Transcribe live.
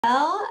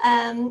Well,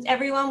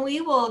 everyone, we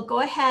will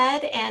go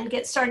ahead and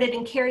get started.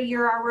 And Carrie,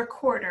 you're our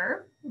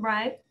recorder,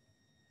 right?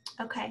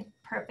 Okay,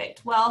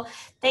 perfect. Well,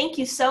 thank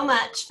you so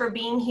much for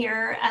being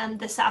here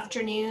this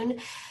afternoon.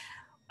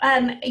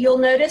 You'll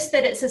notice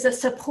that it says a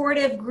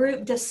supportive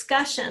group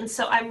discussion.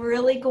 So I'm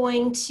really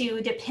going to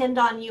depend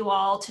on you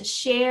all to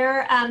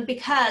share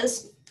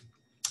because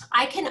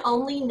I can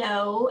only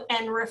know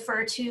and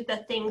refer to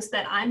the things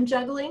that I'm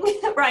juggling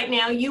right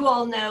now. You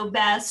all know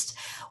best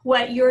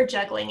what you're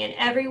juggling, and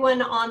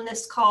everyone on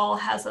this call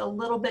has a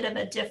little bit of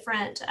a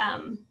different,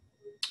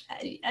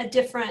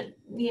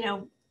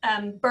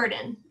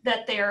 burden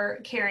that they're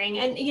carrying.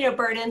 And,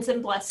 burdens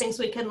and blessings,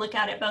 we can look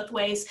at it both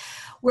ways.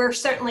 We're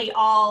certainly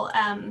all,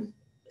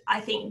 I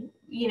think,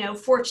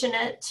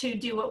 fortunate to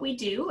do what we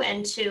do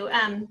and to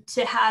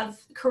have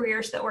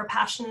careers that we're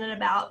passionate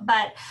about.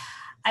 But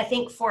I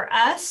think for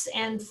us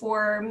and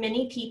for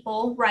many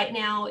people right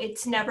now,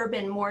 it's never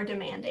been more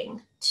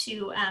demanding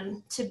to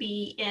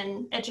be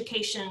in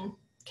education,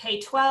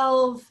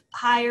 K-12,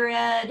 higher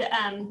ed,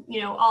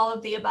 all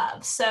of the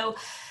above. So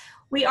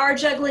we are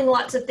juggling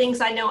lots of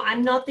things. I know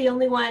I'm not the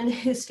only one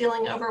who's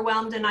feeling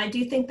overwhelmed, and I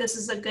do think this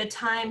is a good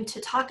time to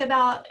talk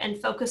about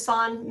and focus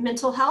on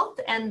mental health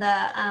and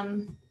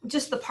the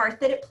just the part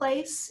that it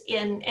plays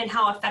in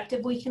how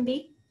effective we can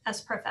be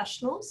as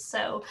professionals.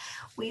 So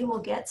we will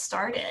get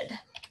started.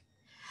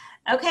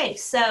 Okay,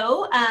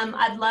 so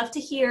I'd love to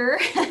hear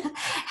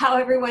how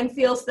everyone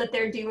feels that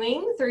they're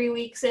doing 3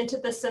 weeks into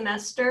the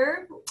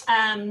semester.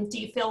 Do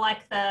you feel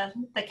like the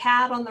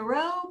cat on the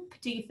rope?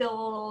 Do you feel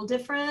a little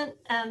different?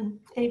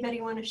 Anybody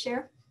want to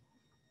share?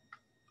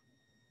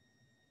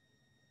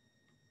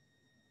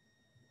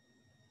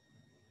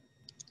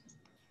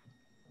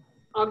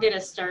 I'll get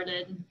us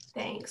started.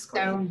 Thanks,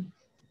 Courtney.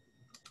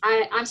 So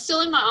I'm still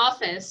in my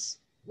office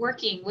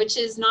working, which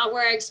is not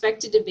where I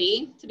expected to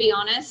be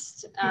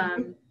honest.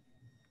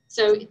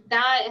 So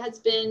that has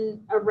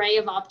been a ray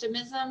of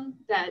optimism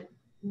that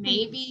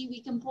maybe we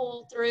can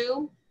pull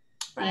through.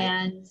 Right.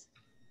 And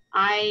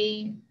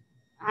I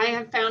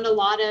have found a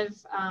lot of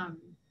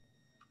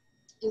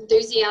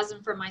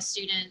enthusiasm from my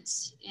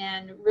students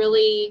and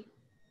really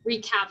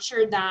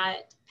recaptured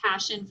that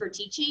passion for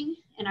teaching.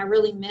 And I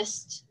really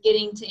missed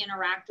getting to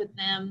interact with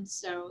them.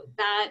 So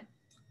that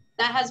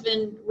has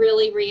been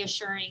really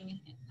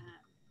reassuring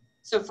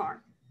so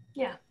far.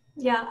 Yeah.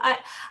 Yeah,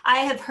 I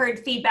have heard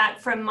feedback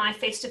from my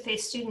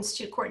face-to-face students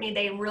too, Courtney.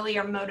 They really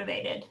are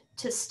motivated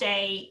to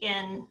stay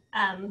in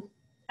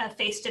a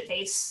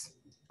face-to-face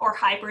or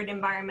hybrid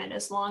environment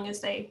as long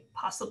as they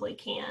possibly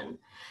can.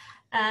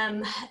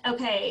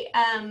 Okay,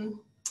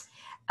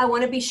 I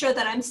want to be sure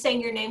that I'm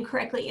saying your name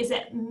correctly. Is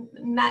it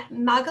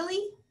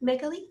Magali?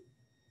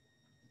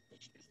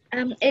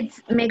 It's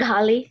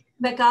Meghali.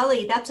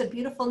 Magali, that's a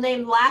beautiful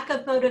name. Lack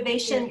of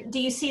motivation. Yeah. Do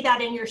you see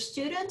that in your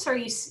students, or are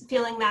you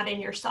feeling that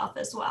in yourself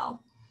as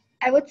well?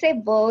 I would say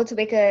both,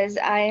 because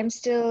I am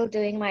still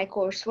doing my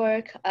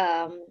coursework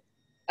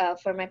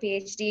for my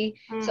PhD.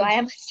 So I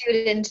am a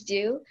student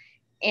too.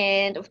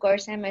 And of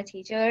course, I'm a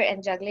teacher,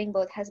 and juggling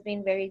both has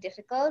been very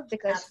difficult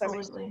because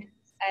Absolutely.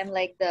 For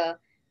my students,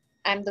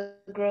 I'm the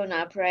grown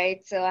up,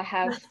 right? So I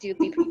have to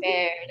be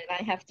prepared and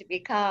I have to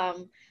be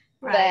calm.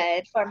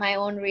 Right. But for my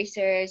own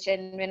research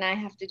and when I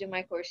have to do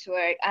my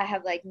coursework, I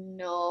have like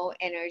no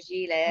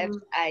energy left.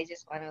 I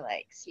just want to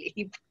like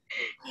sleep.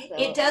 So,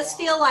 it does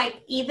feel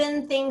like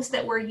even things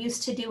that we're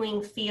used to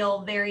doing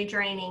feel very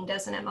draining,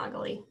 doesn't it,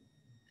 Magali?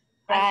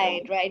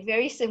 Right.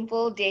 Very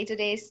simple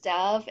day-to-day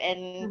stuff.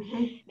 And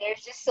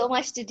there's just so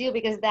much to do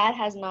because that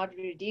has not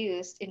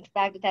reduced. In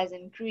fact, it has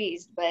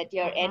increased, but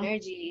your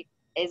energy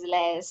is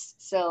less.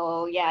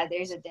 So yeah,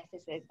 there's a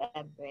deficit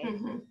that way.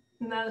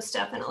 Most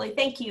definitely.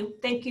 Thank you.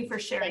 Thank you for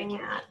sharing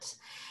that.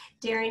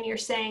 Darren, you're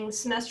saying the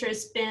semester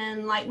has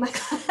been like my,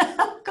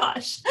 oh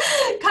gosh,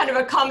 kind of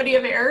a comedy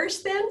of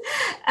errors then.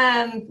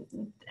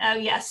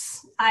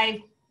 Yes,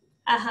 I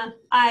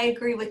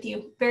agree with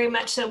you very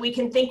much. So we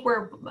can think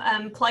we're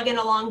plugging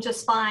along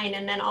just fine,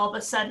 and then all of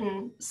a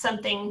sudden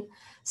something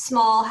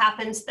small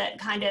happens that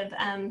kind of,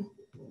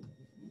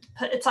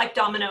 it's like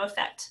domino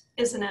effect,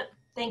 isn't it?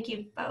 Thank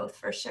you both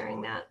for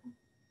sharing that.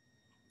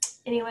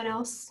 Anyone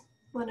else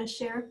want to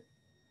share?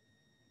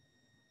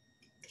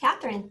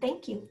 Catherine,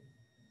 thank you.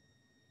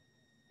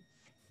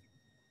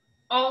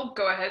 I'll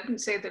go ahead and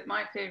say that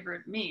my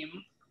favorite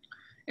meme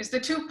is the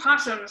two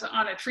possums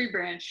on a tree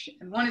branch,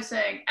 and one is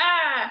saying,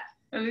 ah,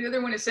 and the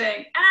other one is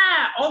saying,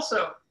 ah,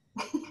 also.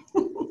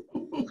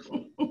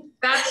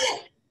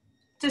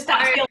 Does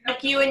that feel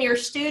like you and your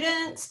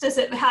students? Does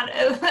it,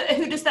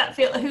 who does that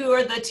feel, who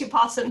are the two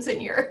possums in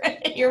your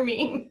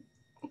meme?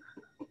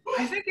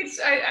 I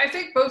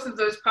think both of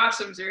those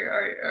possums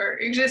are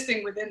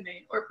existing within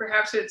me, or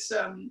perhaps it's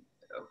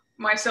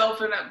myself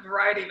and a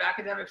variety of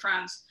academic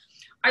friends.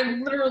 I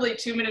literally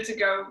 2 minutes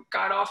ago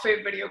got off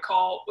a video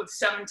call with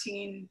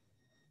 17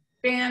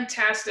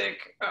 fantastic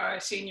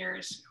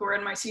seniors who are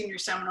in my senior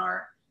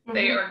seminar.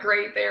 They are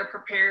great. They are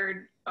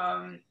prepared.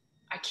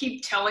 I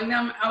keep telling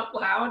them out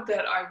loud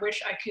that I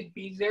wish I could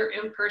be there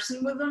in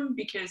person with them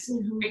because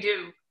I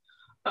do.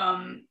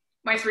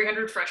 my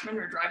 300 freshmen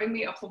are driving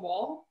me up the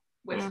wall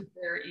with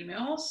their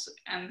emails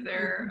and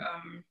their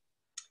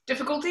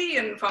difficulty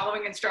in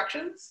following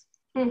instructions.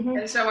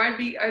 And so I'd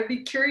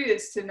be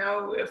curious to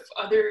know if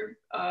other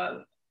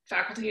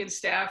faculty and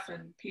staff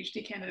and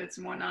PhD candidates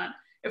and whatnot,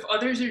 if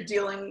others are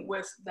dealing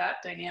with that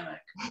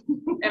dynamic.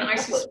 And I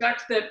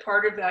suspect that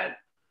part of that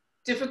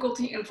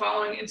difficulty in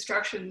following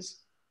instructions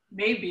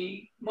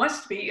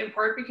must be in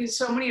part because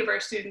so many of our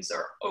students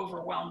are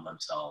overwhelmed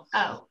themselves.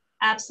 Oh,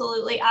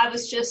 absolutely. I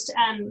was just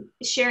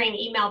sharing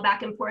email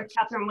back and forth,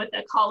 Catherine, with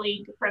a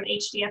colleague from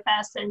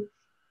HDFS, and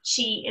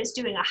she is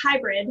doing a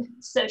hybrid.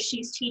 So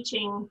she's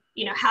teaching,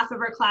 half of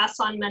her class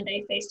on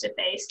Monday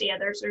face-to-face, the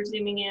others are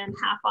Zooming in,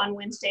 half on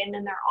Wednesday, and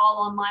then they're all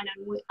online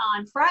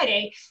on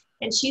Friday.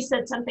 And she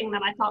said something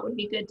that I thought would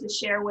be good to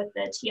share with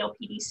the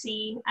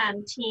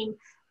TLPDC team,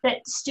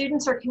 that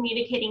students are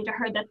communicating to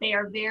her that they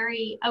are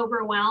very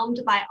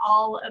overwhelmed by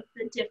all of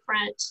the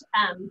different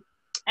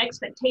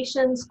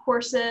expectations,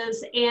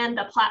 courses, and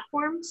the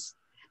platforms.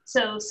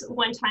 So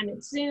one time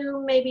it's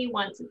Zoom, maybe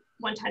one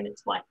time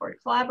it's Blackboard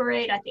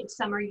Collaborate. I think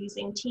some are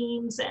using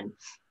Teams, and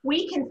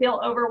we can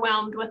feel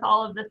overwhelmed with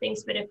all of the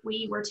things. But if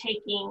we were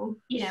taking,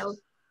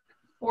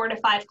 4 to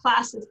 5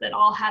 classes that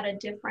all had a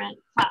different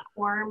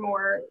platform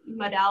or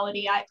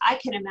modality, I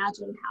can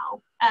imagine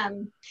how.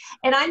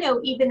 And I know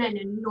even in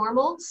a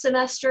normal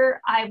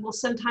semester, I will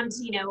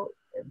sometimes,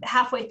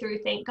 halfway through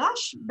think,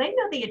 gosh, they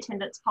know the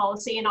attendance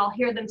policy, and I'll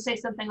hear them say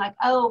something like,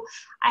 oh,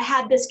 I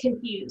had this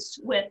confused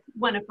with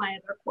one of my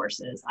other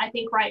courses. I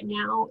think right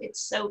now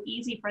it's so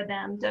easy for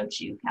them, don't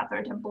you,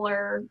 Catherine, to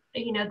blur,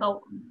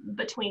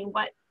 between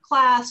what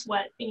class,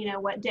 what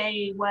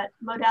day, what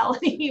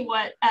modality,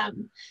 what,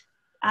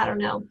 I don't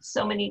know,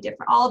 so many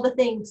different, all the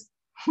things.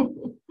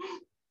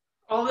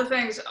 All the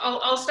things.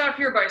 I'll stop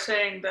here by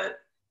saying that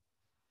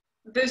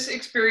this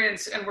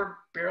experience, and we're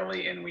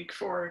barely in week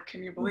 4,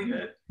 can you believe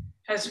it,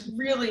 has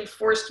really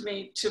forced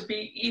me to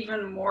be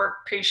even more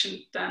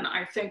patient than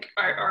I think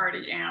I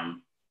already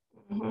am.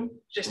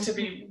 Just to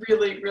be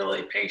really,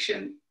 really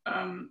patient,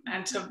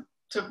 and to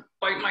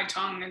bite my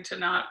tongue and to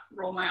not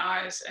roll my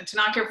eyes and to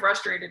not get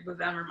frustrated with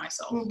them or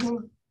myself.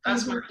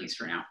 That's my piece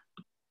for now.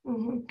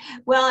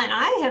 Well, and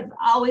I have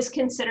always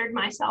considered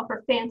myself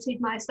or fancied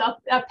myself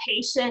a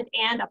patient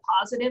and a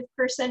positive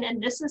person,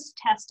 and this is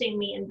testing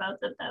me in both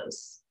of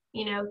those,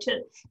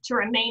 to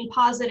remain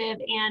positive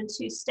and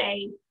to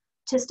stay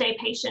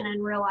patient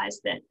and realize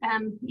that,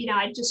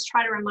 I just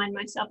try to remind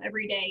myself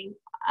every day,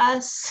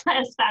 us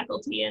as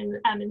faculty and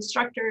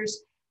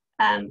instructors,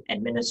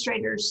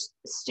 administrators,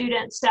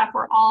 students, staff,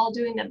 we're all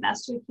doing the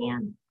best we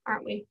can,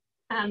 aren't we?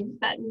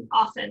 But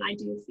often I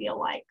do feel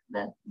like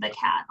the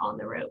cat on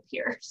the rope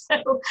here.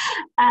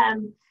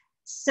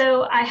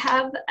 So I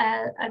have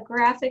a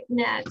graphic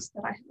next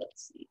that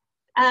let's see.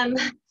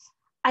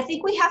 I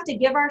think we have to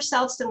give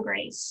ourselves some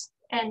grace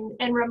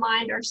and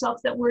remind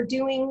ourselves that we're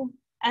doing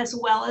as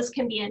well as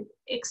can be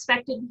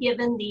expected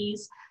given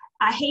these,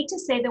 I hate to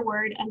say the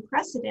word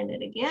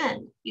unprecedented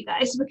again, you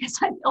guys, because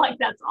I feel like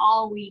that's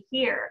all we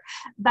hear,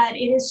 but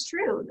it is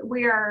true.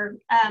 We are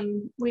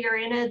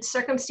in a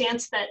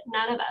circumstance that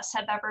none of us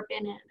have ever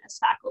been in as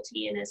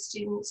faculty and as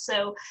students.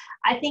 So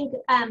I think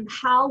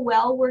how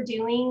well we're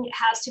doing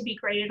has to be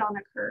graded on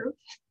a curve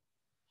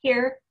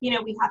here.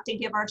 We have to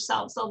give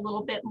ourselves a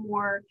little bit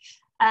more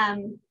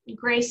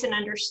grace and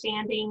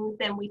understanding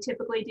than we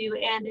typically do.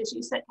 And as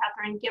you said,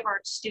 Catherine, give our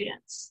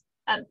students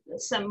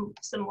some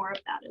more of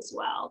that as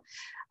well.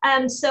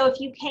 So if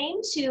you came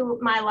to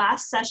my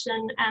last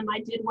session,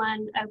 I did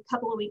one a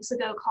couple of weeks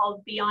ago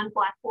called Beyond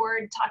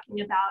Blackboard,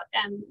 talking about,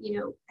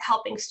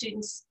 helping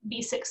students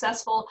be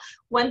successful.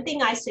 One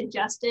thing I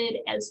suggested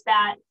is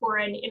that for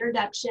an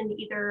introduction,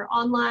 either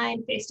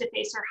online,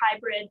 face-to-face, or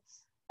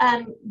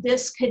hybrid,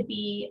 this could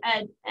be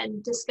a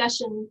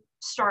discussion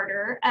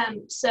starter.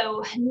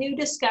 So new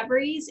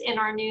discoveries in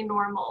our new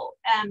normal,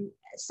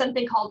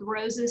 something called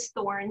roses,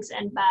 thorns,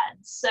 and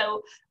buds.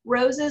 So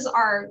roses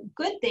are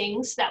good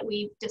things that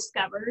we've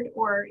discovered,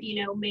 or,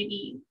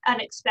 maybe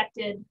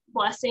unexpected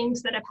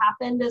blessings that have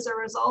happened as a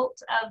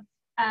result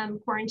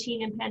of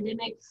quarantine and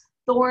pandemic.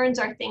 Thorns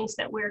are things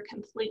that we're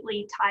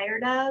completely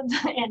tired of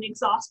and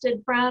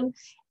exhausted from.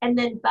 And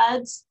then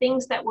buds,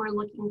 things that we're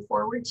looking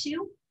forward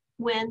to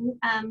when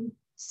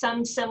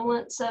some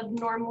semblance of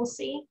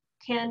normalcy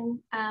can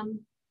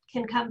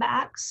come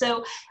back.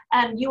 So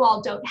you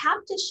all don't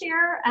have to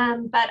share,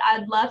 but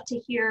I'd love to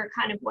hear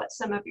kind of what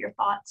some of your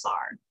thoughts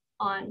are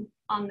on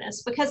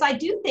this, because I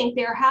do think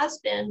there has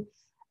been,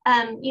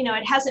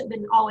 it hasn't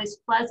been always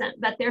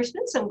pleasant, but there's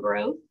been some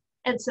growth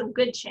and some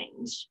good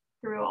change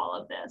through all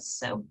of this.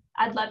 So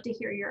I'd love to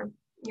hear your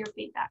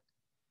feedback.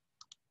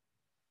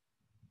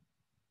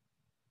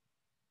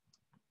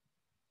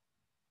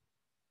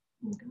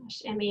 Oh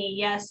gosh, Emmy,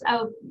 yes.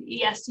 Oh,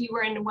 yes, you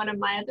were in one of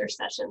my other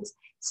sessions.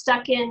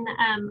 Stuck in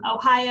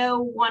Ohio,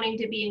 wanting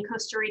to be in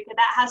Costa Rica.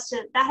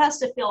 That has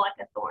to feel like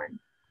a thorn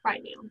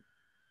right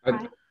now.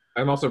 Right?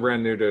 I'm also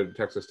brand new to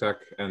Texas Tech,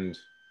 and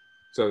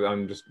so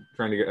I'm just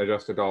trying to get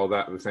adjusted to all of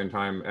that at the same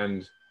time.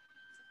 And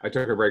I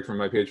took a break from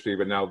my PhD,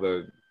 but now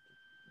the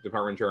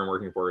department chair I'm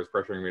working for is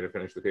pressuring me to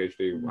finish the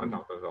PhD Mm-hmm. on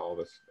top of all of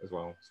this as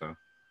well. So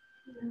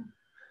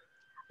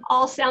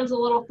all sounds a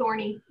little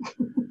thorny.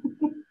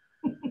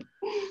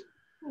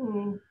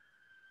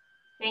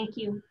 Thank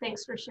you.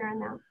 Thanks for sharing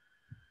that.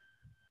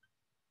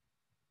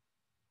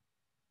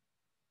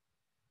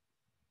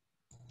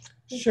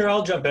 Sure,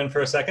 I'll jump in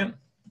for a second.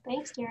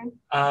 Thanks, Darren.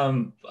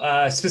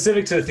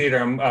 Specific to the theater,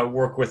 I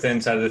work with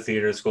inside of the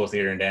theater, school of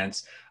theater and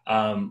dance.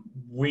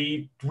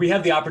 We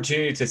have the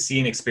opportunity to see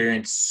and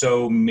experience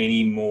so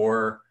many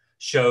more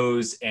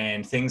shows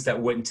and things that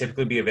wouldn't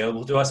typically be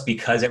available to us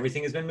because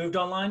everything has been moved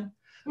online.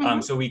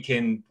 Mm-hmm. So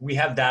we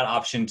have that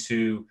option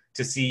to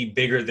see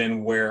bigger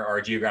than where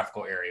our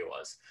geographical area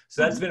was.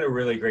 So that's been a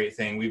really great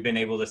thing. We've been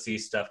able to see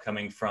stuff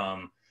coming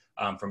from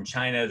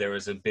China. There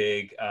was a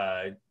big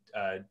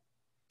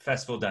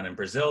festival done in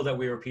Brazil that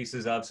we were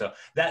pieces of. So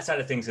that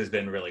side of things has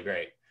been really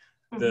great.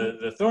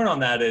 The thorn on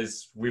that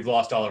is we've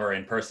lost all of our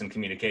in-person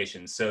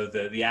communication. So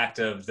the act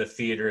of the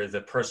theater,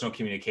 the personal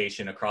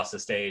communication across the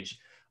stage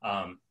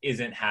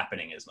isn't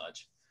happening as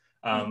much.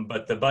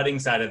 But the budding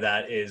side of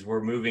that is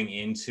we're moving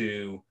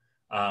into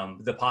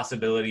the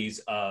possibilities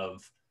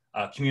of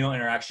communal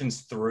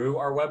interactions through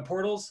our web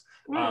portals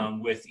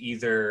with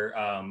either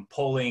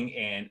polling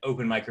and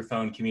open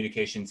microphone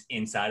communications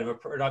inside of a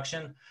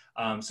production.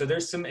 So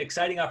there's some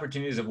exciting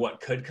opportunities of what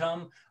could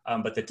come,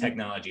 but the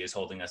technology is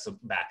holding us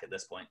back at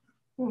this point.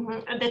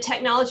 And the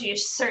technology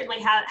certainly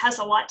has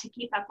a lot to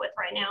keep up with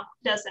right now,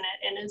 doesn't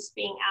it? And is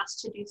being asked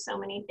to do so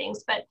many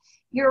things. But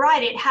you're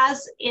right, it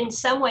has in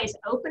some ways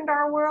opened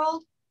our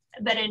world,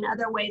 but in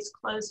other ways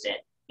closed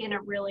it in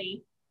a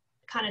really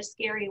kind of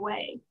scary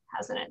way,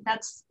 hasn't it?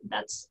 That's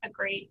a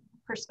great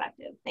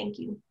perspective. Thank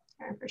you,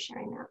 Karen, for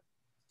sharing that.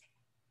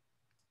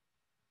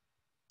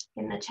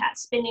 In the chat,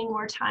 spending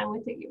more time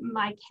with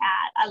my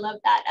cat. I love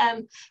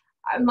that.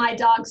 My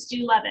dogs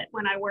do love it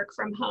when I work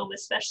from home,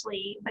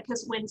 especially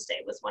because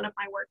Wednesday was one of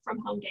my work from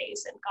home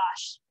days. And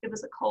gosh, it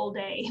was a cold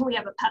day. We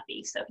have a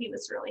puppy, so he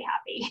was really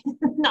happy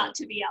not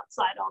to be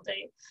outside all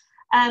day.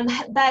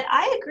 But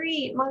I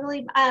agree,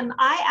 Magali.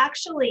 I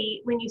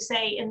actually, when you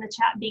say in the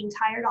chat being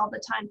tired all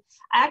the time,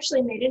 I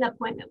actually made an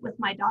appointment with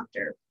my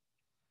doctor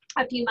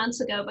a few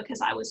months ago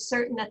because I was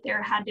certain that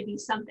there had to be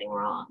something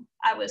wrong.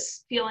 I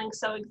was feeling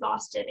so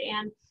exhausted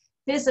and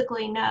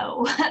physically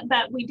no,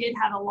 but we did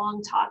have a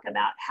long talk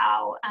about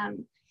how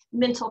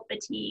mental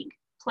fatigue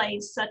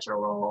plays such a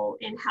role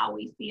in how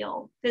we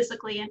feel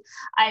physically. And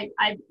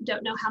I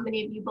don't know how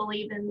many of you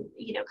believe in,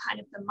 kind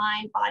of the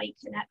mind-body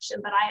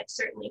connection, but I have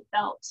certainly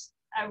felt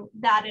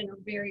that in a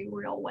very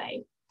real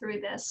way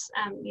through this.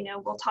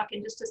 We'll talk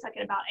in just a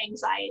second about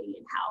anxiety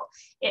and how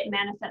it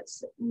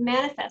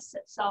manifests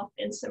itself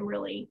in some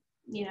really,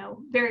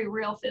 very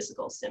real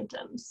physical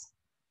symptoms.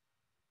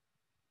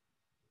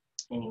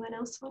 Anyone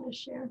else want to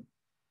share?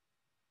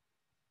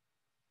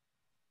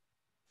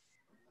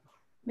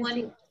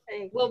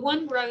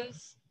 One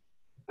rose.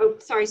 Oh,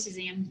 sorry,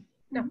 Suzanne.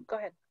 No, go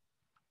ahead.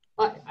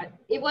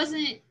 It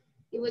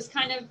was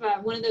kind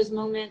of one of those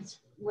moments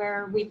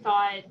where we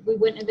thought we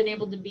wouldn't have been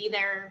able to be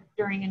there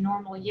during a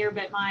normal year,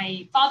 but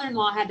my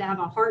father-in-law had to have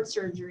a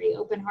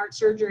open heart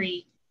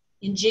surgery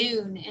in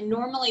June. And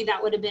normally that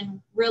would have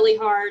been really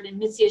hard. And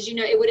Mitzi, as you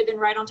know, it would have been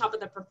right on top of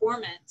the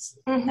performance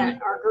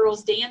that our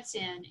girls dance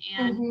in.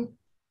 And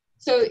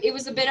so it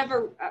was a bit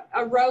of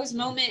a rose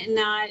moment in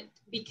that,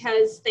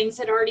 because things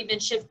had already been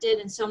shifted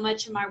and so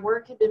much of my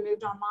work had been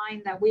moved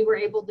online, that we were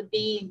able to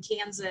be in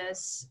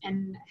Kansas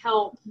and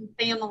help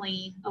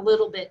family a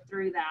little bit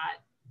through that.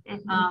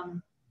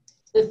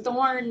 The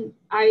thorn,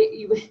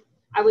 I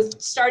was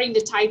starting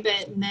to type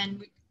it, and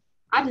then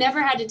I've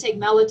never had to take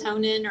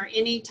melatonin or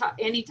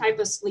any type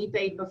of sleep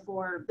aid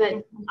before,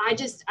 but I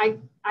just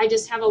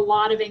have a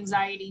lot of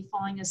anxiety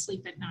falling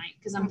asleep at night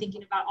because I'm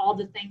thinking about all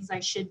the things I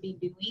should be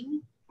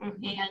doing.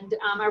 And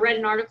I read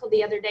an article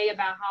the other day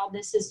about how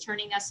this is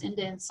turning us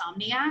into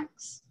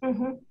insomniacs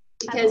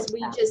because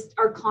we just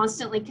are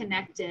constantly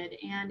connected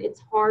and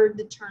it's hard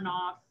to turn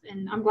off.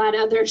 And I'm glad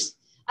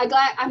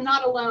I'm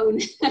not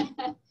alone.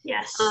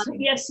 Yes,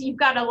 yes, you've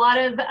got a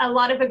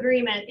lot of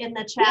agreement in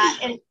the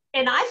chat,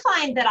 and I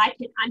find that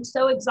I'm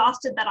so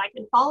exhausted that I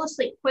can fall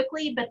asleep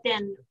quickly, but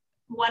then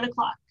 1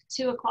 o'clock,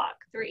 2 o'clock,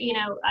 3,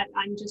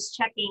 I'm just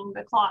checking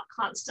the clock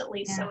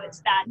constantly. Yeah. So it's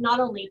that not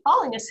only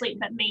falling asleep,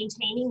 but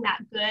maintaining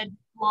that good,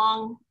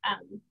 long,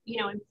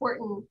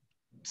 important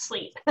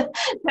sleep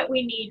that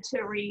we need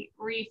to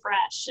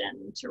refresh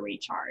and to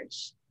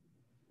recharge.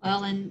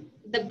 Well, and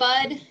the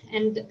bud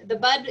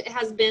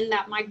has been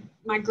that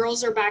my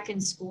girls are back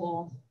in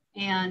school,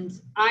 and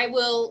I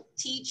will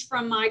teach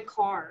from my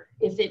car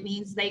if it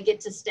means they get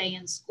to stay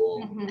in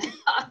school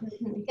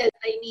because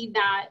they need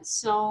that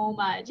so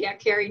much. Yeah,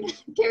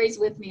 Carrie's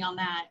with me on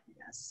that.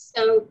 Yes.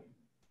 So,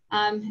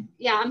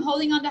 I'm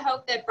holding on to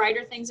hope that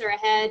brighter things are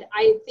ahead.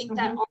 I think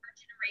that our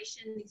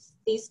generation,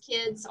 these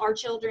kids, our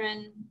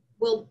children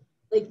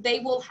they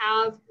will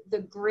have the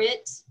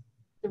grit,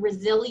 the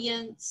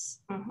resilience.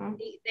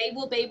 They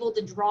will be able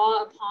to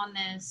draw upon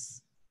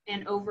this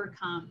and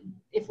overcome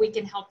if we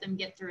can help them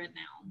get through it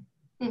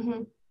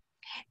now.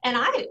 And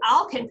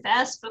I'll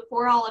confess,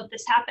 before all of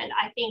this happened,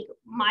 I think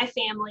my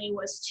family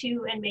was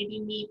too, and maybe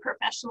me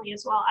professionally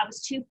as well, I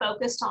was too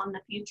focused on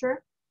the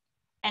future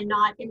and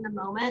not in the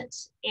moment.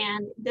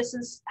 And this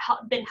has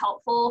been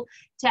helpful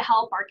to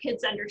help our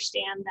kids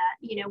understand that,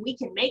 you know, we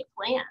can make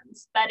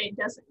plans, but it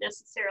doesn't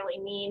necessarily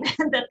mean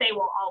that they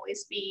will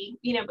always be,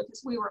 you know,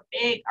 because we were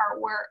big,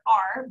 or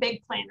are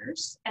big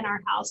planners in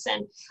our house.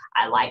 And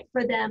I like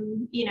for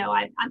them, you know,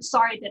 I'm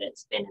sorry that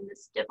it's been in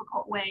this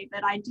difficult way,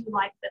 but I do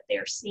like that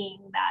they're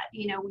seeing that,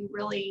 you know,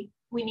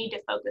 we need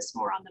to focus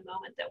more on the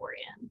moment that we're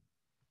in,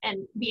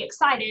 and be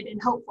excited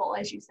and hopeful,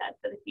 as you said,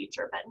 for the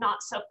future, but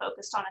not so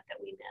focused on it that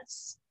we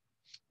miss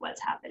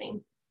what's happening.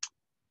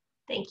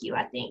 Thank you.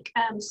 I think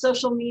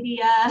social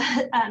media,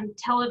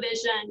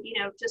 television, you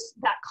know, just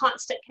that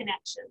constant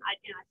connection. I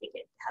think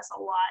it has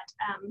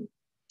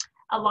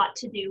a lot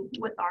to do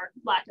with our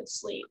lack of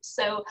sleep.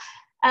 So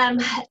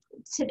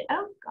today,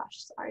 oh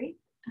gosh, sorry.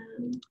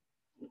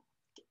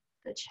 Get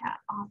the chat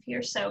off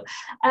here. So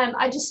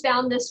I just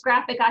found this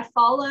graphic. I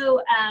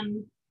follow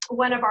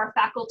one of our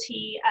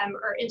faculty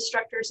or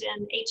instructors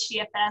in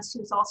HDFS,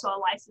 who's also a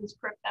licensed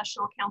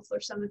professional counselor.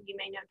 Some of you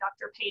may know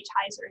Dr. Paige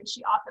Heiser, and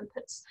she often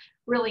puts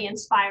really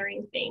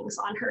inspiring things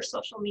on her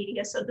social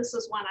media. So this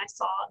is one I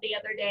saw the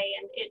other day,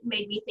 and it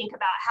made me think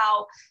about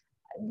how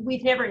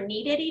we've never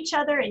needed each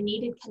other and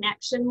needed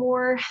connection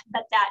more,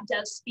 but that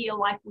does feel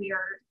like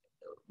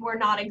we're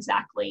not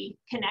exactly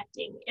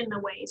connecting in the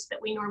ways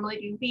that we normally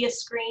do via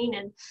screen.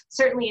 And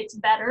certainly it's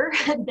better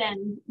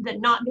than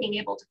not being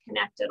able to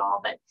connect at all.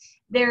 But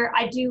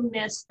I do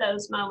miss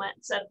those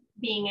moments of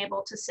being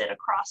able to sit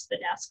across the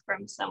desk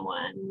from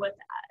someone with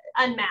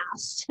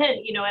unmasked,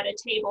 you know, at a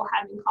table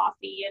having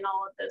coffee and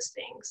all of those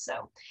things.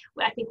 So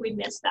I think we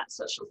miss that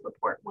social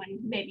support when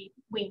maybe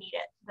we need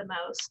it the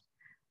most.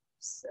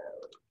 So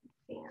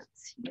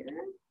advance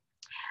here.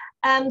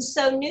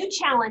 So new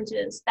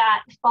challenges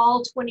that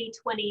fall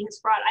 2020 has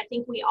brought. I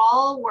think we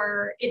all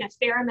were in a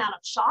fair amount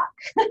of shock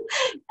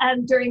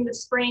during the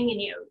spring,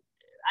 and, you know,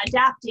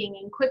 adapting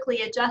and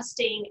quickly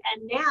adjusting.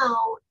 And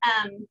now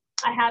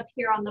I have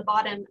here on the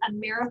bottom a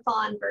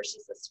marathon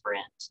versus a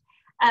sprint.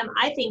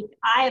 I think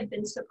I have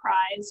been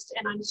surprised,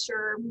 and I'm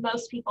sure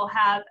most people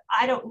have.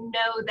 I don't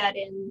know that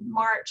in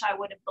March I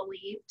would have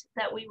believed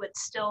that we would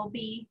still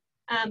be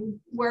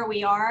where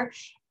we are.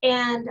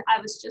 And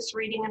I was just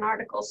reading an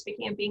article,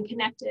 speaking of being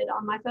connected,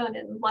 on my phone,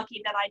 and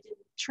lucky that I didn't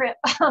trip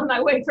on my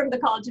way from the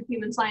College of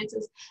Human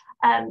Sciences.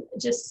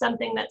 Just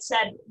something that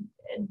said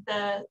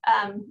the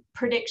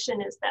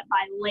prediction is that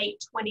by late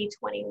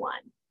 2021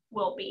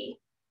 we'll be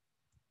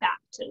back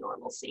to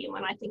normalcy. And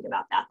when I think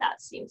about that,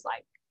 that seems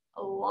like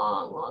a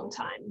long, long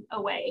time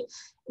away.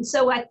 And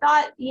so I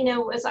thought, you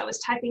know, as I was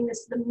typing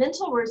this, the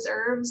mental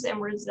reserves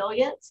and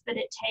resilience that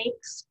it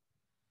takes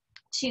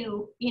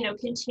to, you know,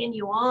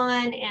 continue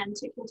on and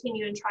to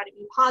continue and try to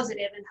be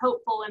positive and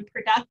hopeful and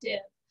productive.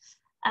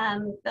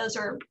 Those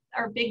are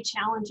big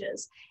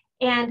challenges.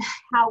 And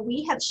how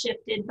we have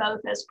shifted both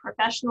as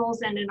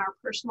professionals and in our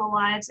personal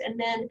lives, and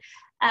then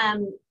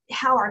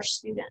how our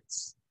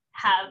students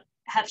have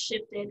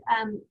shifted.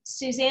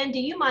 Suzanne, do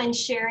you mind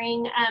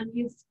sharing?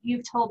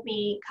 You've told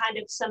me kind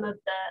of some of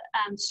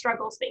the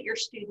struggles that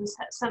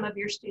some of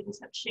your students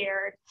have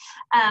shared.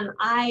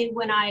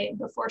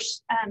 Before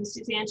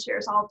Suzanne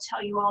shares, I'll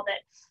tell you all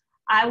that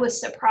I was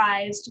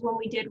surprised when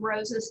we did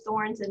Roses,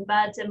 Thorns, and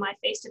Buds in my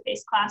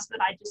face-to-face class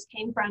that I just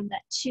came from,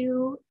 that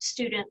 2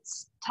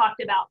 students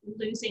talked about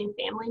losing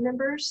family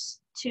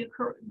members to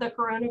the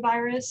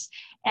coronavirus,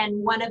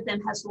 and one of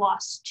them has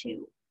lost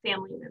 2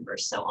 family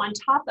members. So on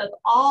top of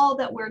all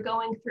that we're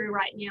going through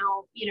right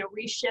now, you know,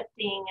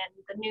 reshifting and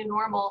the new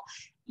normal,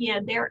 you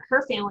know,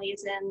 her family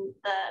is in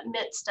the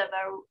midst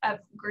of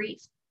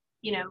grief.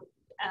 You know,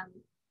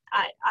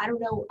 I don't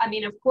know. I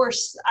mean, of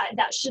course,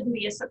 that shouldn't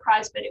be a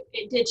surprise, but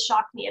it did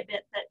shock me a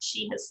bit that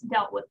she has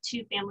dealt with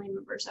 2 family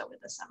members over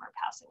the summer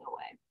passing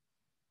away.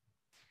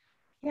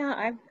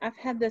 Yeah, I've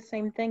had the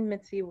same thing,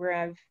 Mitzi, where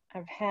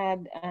I've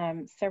had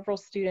several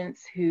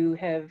students who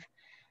have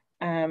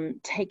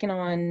taken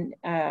on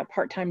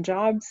part-time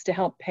jobs to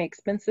help pay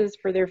expenses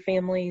for their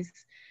families,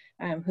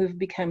 who've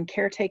become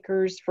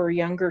caretakers for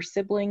younger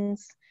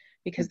siblings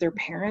because their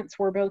parents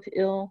were both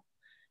ill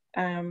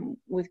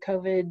with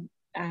COVID,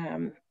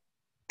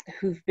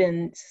 who've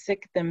been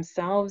sick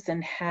themselves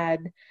and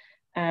had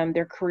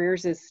their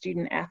careers as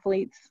student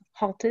athletes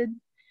halted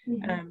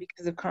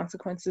because of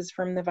consequences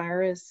from the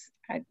virus.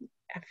 I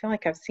feel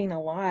like I've seen a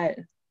lot.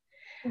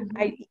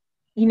 I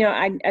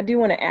do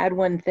want to add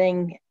one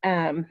thing.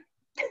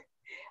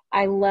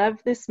 I love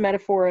this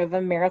metaphor of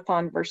a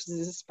marathon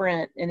versus a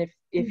sprint. And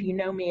if you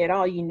know me at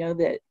all, you know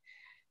that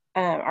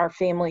our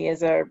family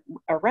is a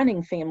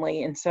running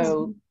family. And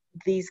so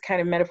these kind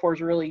of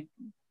metaphors really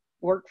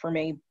work for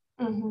me.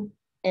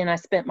 And I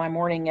spent my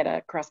morning at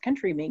a cross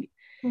country meet.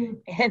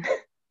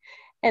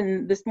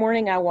 And this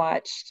morning I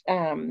watched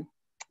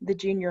the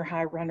junior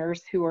high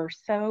runners, who are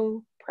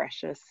so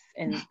precious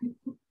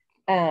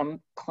and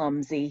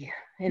clumsy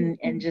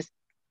and just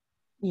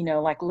you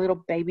know, like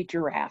little baby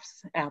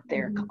giraffes out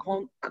there,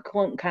 clunk,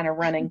 kind of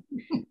running.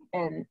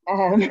 And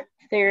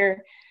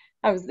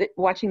I was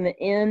watching the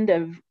end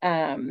of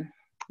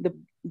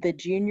the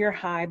junior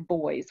high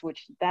boys,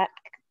 which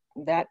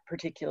that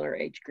particular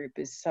age group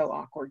is so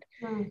awkward.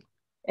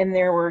 And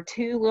there were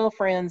two little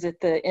friends at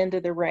the end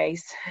of the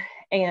race,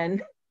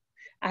 and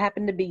I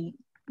happened to be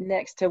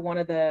next to one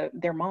of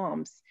their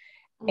moms,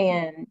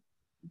 and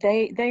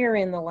they are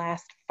in the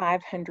last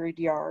 500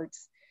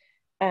 yards.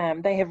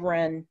 They have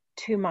run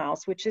 2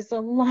 miles, which is a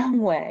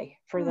long way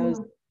for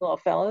those little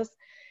fellas.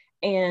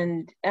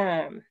 And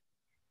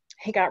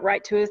he got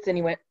right to us, and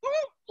he went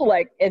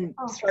and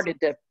started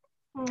to.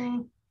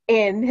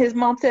 And his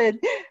mom said,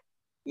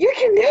 "You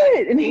can do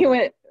it," and he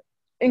went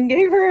and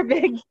gave her a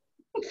big.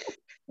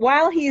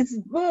 While he's,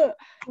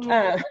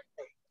 and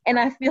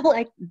I feel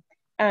like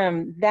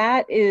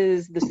that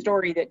is the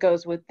story that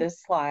goes with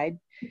this slide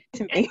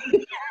to me.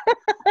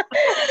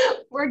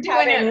 We're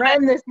doing it.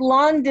 Run this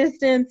long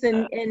distance,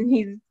 and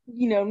he's,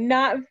 you know,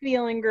 not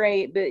feeling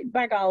great, but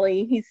by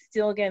golly, he's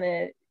still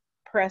gonna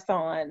press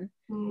on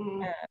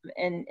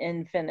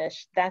and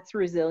finish. That's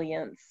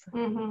resilience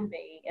to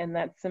me, and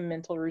that's some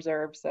mental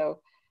reserve. So,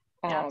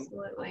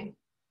 absolutely,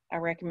 I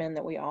recommend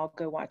that we all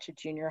go watch a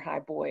junior high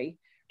boy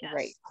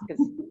race,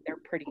 because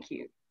they're pretty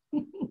cute.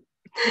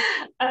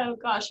 Oh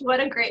gosh, what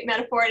a great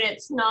metaphor. And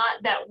it's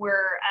not that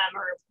we're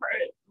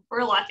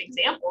a life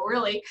example,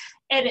 really,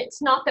 and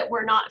it's not that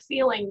we're not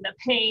feeling the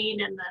pain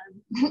and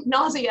the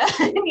nausea,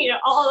 you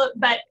know,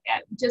 but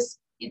just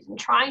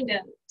trying to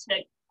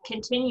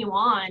continue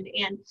on,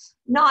 and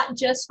not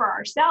just for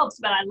ourselves,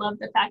 but I love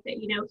the fact that,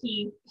 you know,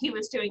 he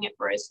was doing it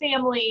for his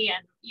family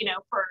and, you know,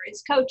 for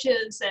his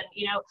coaches. And,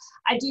 you know,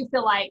 I do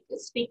feel like,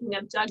 speaking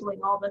of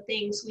juggling all the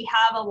things, we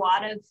have a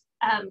lot of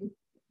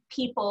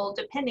people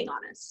depending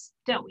on us,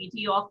 don't we? Do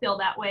you all feel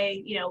that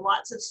way? You know,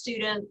 lots of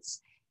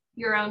students,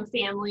 your own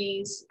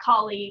families,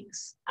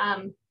 colleagues.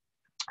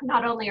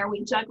 Not only are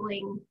we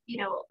juggling, you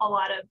know, a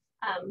lot of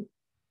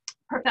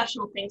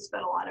professional things,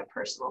 but a lot of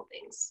personal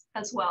things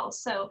as well.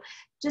 So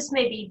just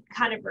maybe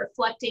kind of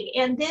reflecting.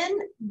 And then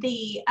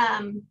the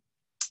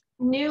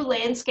new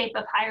landscape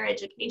of higher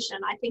education,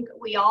 I think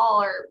we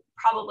all are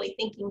probably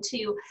thinking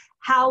too,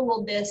 how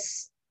will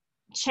this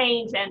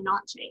change and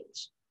not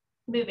change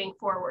moving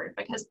forward?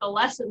 Because the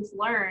lessons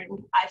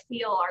learned, I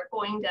feel, are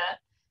going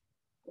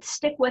to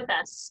stick with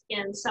us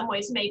in some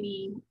ways,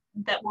 maybe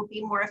that will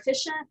be more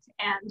efficient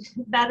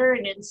and better.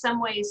 And in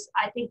some ways,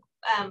 I think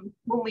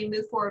when we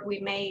move forward, we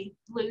may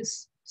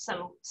lose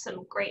some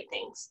great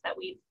things that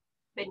we've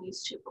been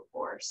used to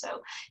before.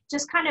 So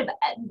just kind of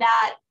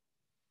that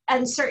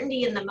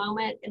uncertainty in the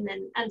moment, and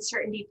then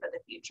uncertainty for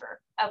the future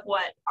of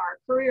what our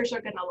careers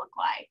are going to look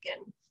like,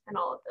 and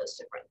all of those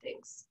different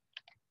things.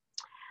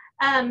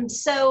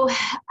 So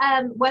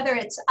whether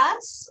it's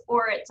us,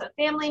 or it's a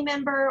family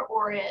member,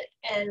 or it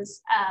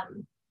is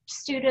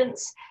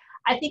students,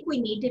 I think we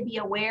need to be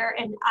aware.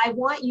 And I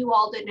want you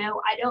all to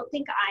know, I don't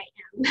think I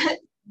am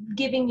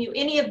giving you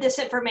any of this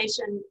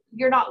information.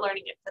 You're not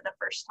learning it for the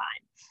first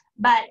time.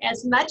 But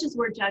as much as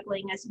we're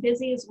juggling, as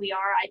busy as we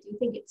are, I do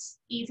think it's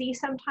easy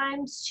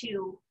sometimes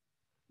to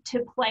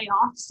play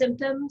off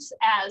symptoms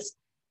as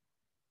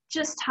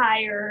just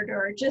tired,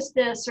 or just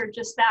this, or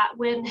just that,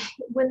 when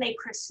they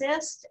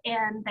persist,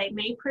 and they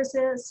may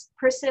persist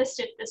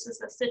if this is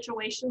a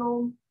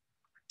situational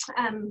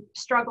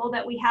struggle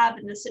that we have,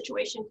 and the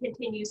situation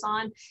continues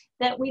on,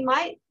 that we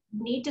might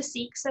need to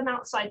seek some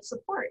outside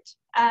support.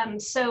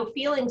 So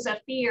feelings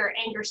of fear,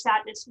 anger,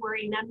 sadness,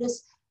 worry,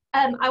 numbness.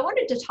 I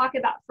wanted to talk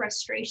about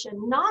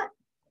frustration. Not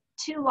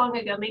too long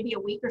ago, maybe a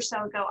week or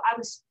so ago,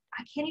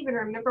 I can't even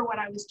remember what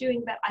I was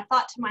doing, but I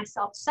thought to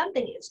myself,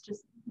 something is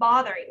just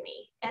bothering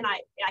me, and I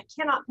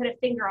cannot put a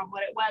finger on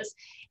what it was,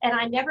 and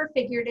I never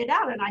figured it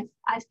out. And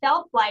I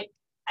felt like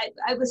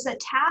I was a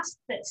task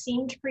that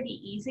seemed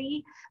pretty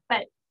easy,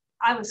 but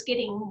I was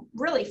getting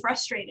really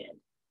frustrated,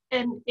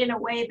 and in a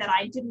way that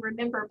I didn't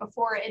remember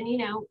before. And, you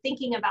know,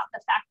 thinking about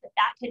the fact that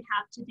that can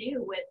have to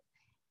do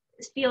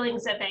with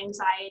feelings of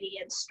anxiety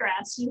and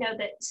stress, you know,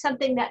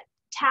 that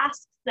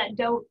tasks that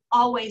don't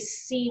always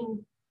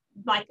seem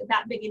like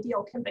that big a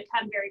deal can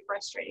become very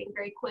frustrating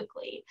very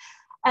quickly.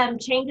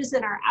 Changes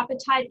in our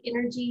appetite,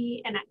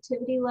 energy, and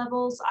activity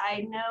levels.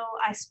 I know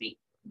I speak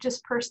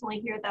just personally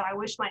here that I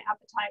wish my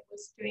appetite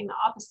was doing the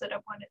opposite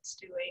of what it's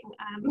doing.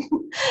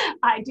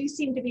 I do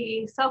seem to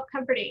be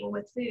self-comforting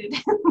with food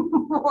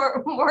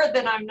more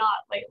than I'm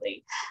not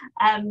lately.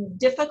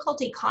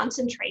 Difficulty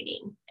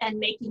concentrating and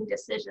making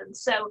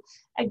decisions. So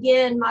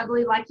again,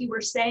 Magali, like you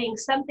were saying,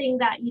 something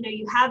that, you know,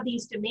 you have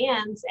these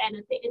demands, and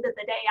at the end of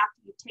the day, after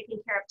you've taken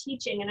care of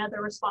teaching and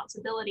other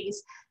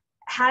responsibilities,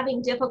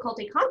 having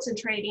difficulty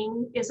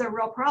concentrating is a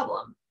real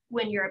problem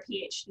when you're a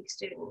PhD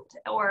student,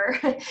 or,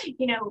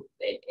 you know,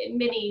 in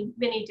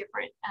many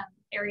different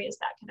areas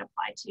that can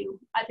apply to.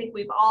 I think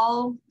we've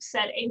all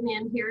said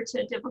amen here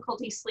to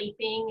difficulty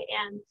sleeping,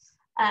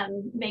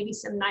 and maybe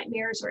some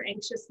nightmares or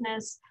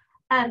anxiousness.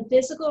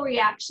 Physical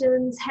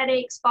reactions,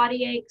 headaches,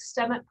 body aches,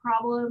 stomach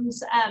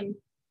problems.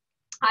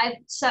 I've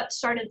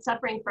started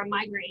suffering from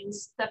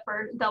migraines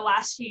for the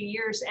last few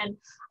years, and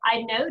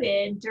I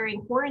noted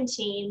during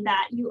quarantine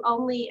that you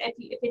only,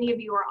 if any of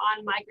you are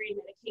on migraine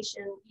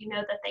medication, you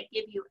know that they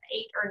give you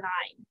 8 or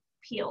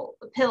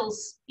 9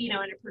 pills, you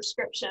know, in a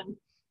prescription.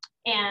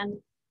 And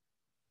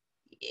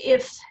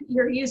if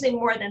you're using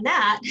more than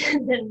that,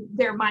 then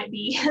there might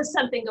be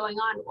something going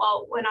on.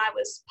 Well, when I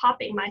was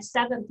popping my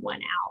 7th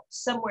one out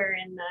somewhere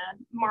in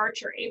the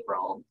March or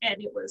April,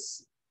 and it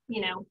was,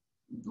 you know,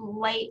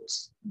 late,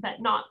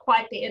 but not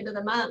quite the end of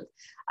the month,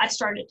 I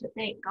started to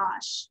think,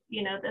 gosh,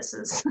 you know, this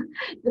is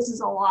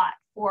a lot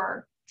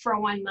for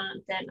 1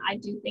 month. And I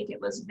do think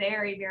it was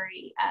very,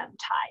 very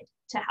tied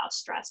to how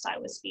stressed I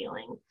was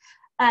feeling.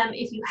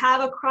 If you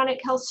have a chronic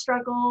health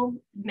struggle,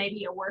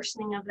 maybe a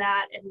worsening of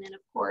that. And then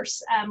of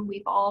course,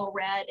 we've all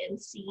read and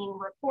seen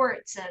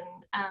reports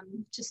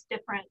and just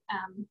different,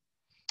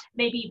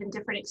 maybe even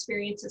different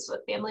experiences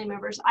with family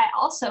members. I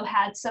also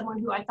had someone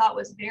who I thought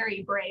was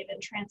very brave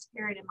and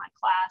transparent in my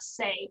class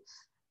say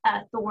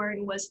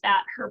thorn was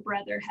that her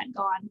brother had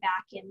gone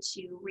back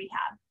into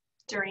rehab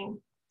during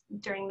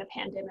the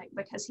pandemic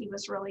because he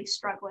was really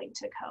struggling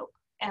to cope,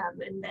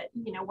 and that,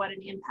 you know, what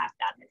an impact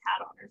that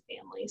had on her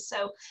family.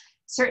 So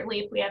certainly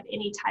if we have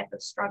any type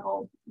of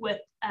struggle with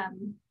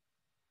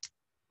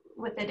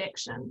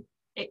addiction,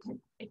 it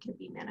could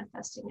be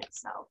manifesting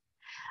itself.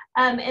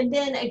 And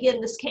then again,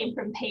 this came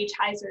from Paige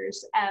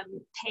Heiser's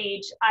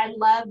page. I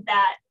love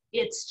that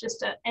it's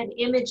just an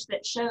image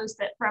that shows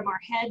that from our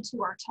head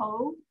to our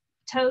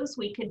toes,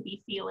 we could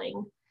be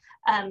feeling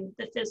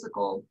the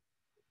physical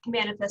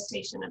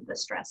manifestation of the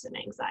stress and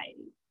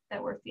anxiety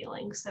that we're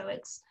feeling. So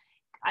it's,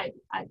 I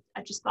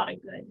just thought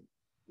it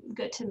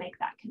good to make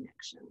that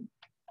connection.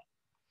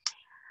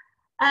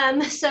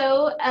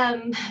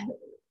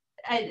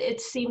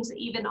 It seems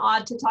even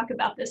odd to talk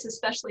about this,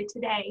 especially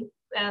today,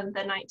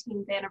 the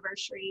 19th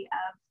anniversary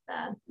of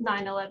the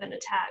 9/11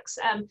 attacks.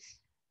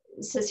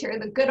 It says here,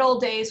 the good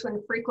old days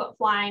when frequent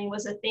flying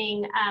was a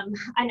thing.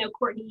 I know,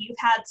 Courtney, you've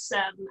had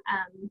some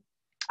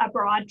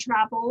abroad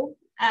travel,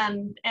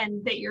 and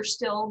that you're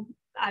still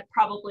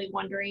probably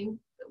wondering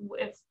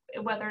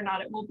whether or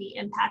not it will be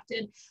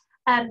impacted.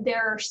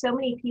 There are so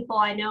many people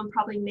I know, and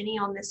probably many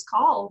on this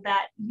call,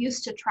 that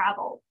used to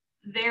travel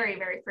very,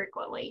 very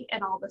frequently,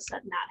 and all of a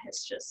sudden that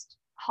has just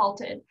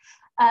halted.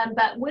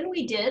 But when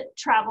we did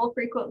travel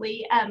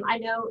frequently, I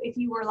know if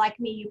you were like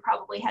me, you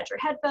probably had your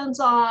headphones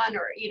on,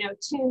 or, you know,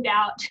 tuned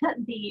out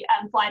the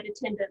flight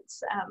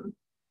attendants,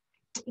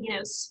 you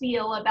know,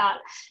 spiel about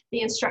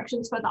the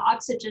instructions for the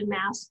oxygen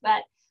mask.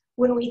 But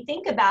when we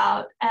think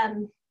about,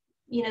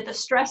 you know, the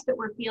stress that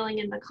we're feeling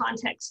in the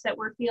context that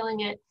we're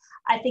feeling it,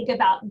 I think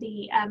about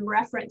the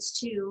reference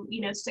to,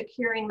 you know,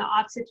 securing the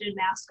oxygen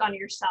mask on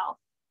yourself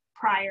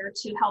prior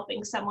to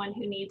helping someone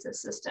who needs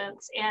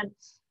assistance. And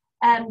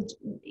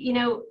you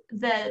know,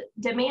 the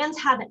demands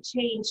haven't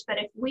changed, but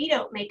if we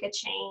don't make a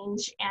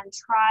change and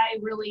try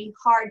really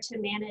hard to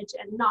manage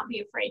and not be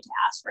afraid to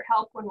ask for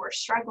help when we're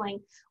struggling,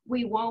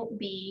 we won't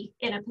be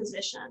in a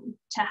position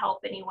to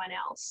help anyone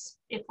else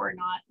if we're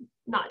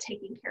not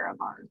taking care of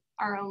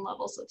our own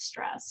levels of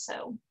stress.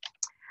 So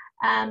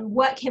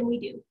what can we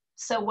do?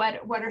 So what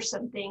are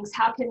some things?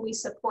 How can we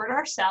support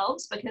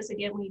ourselves? Because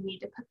again, we need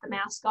to put the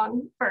mask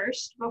on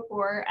first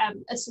before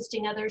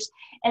assisting others.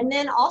 And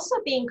then also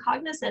being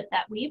cognizant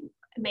that we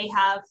may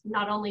have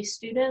not only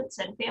students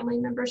and family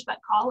members, but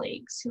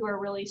colleagues who are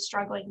really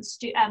struggling,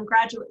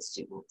 graduate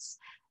students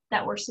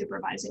that we're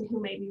supervising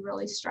who may be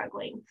really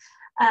struggling.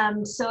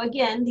 So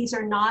again, these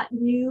are not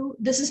new,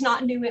 this is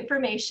not new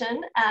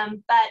information,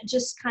 but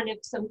just kind of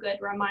some good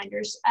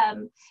reminders.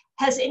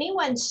 Has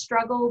anyone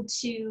struggled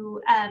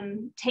to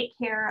take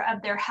care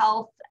of their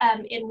health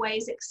in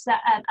ways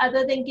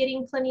other than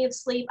getting plenty of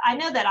sleep? I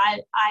know that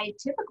I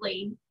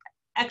typically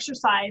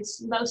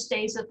exercise most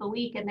days of the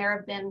week, and there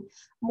have been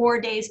more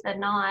days than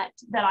not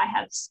that I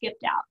have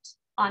skipped out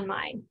on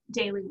my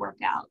daily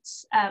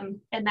workouts.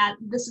 And that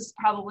this is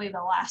probably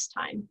the last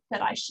time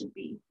that I should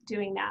be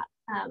doing that.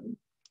 Let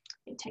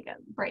me take a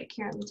break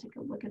here and take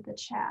a look at the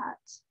chat.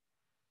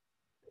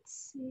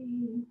 Let's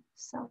see,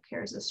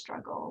 self-care is a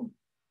struggle.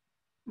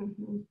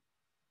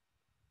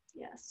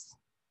 Yes.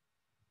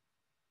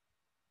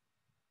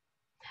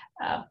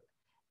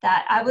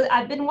 That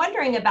I've been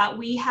wondering about.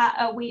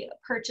 We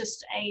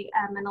purchased an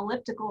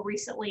elliptical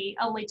recently,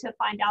 only to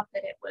find out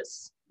that it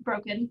was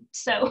broken.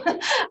 So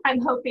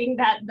I'm hoping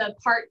that the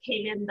part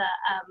came in the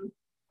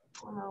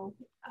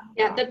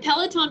yeah, the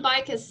Peloton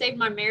bike has saved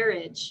my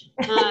marriage.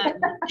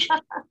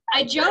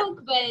 I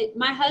joke, but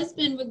my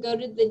husband would go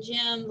to the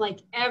gym like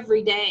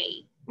every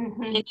day,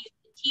 and he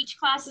teach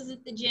classes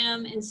at the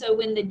gym. And so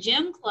when the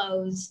gym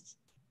closed,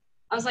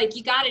 I was like,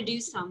 you got to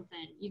do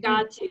something. You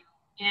got to.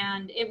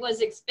 And it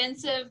was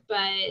expensive,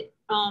 but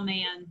oh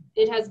man,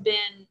 it has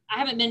been, I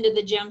haven't been to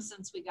the gym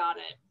since we got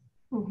it.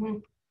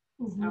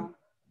 So.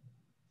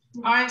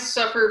 I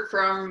suffer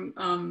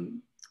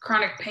from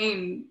chronic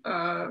pain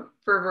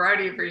for a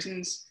variety of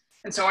reasons.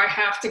 And so I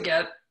have to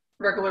get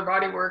regular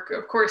body work.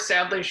 Of course,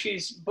 sadly,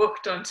 she's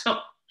booked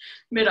until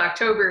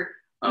mid-October.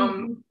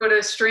 But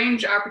a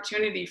strange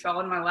opportunity fell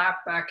in my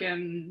lap back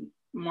in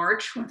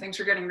March when things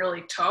were getting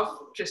really tough,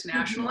 just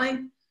nationally.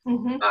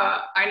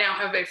 I now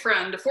have a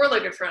friend, a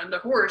four-legged friend, a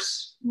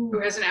horse, who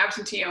has an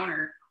absentee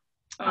owner.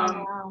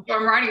 So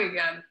I'm riding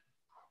again.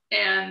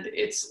 And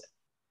it's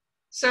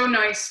so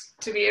nice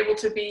to be able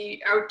to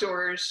be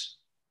outdoors.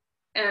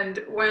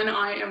 And when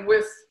I am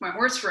with my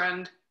horse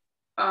friend,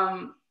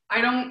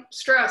 I don't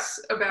stress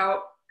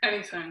about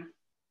anything.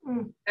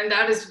 And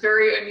that is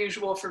very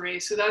unusual for me.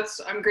 So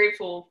I'm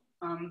grateful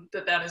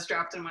that has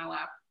dropped in my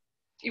lap,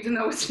 even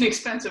though it's an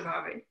expensive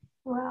hobby.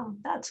 Wow,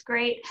 that's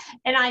great.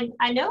 And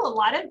I know a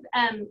lot of,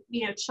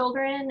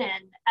 children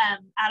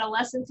and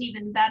adolescents,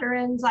 even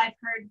veterans I've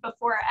heard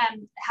before,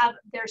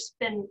 there's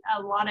been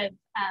a lot of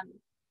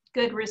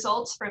good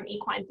results from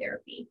equine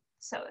therapy.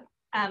 So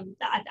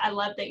I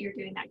love that you're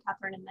doing that,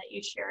 Catherine, and that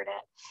you shared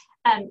it.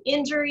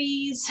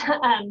 Injuries,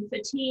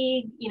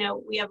 fatigue,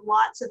 we have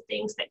lots of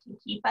things that can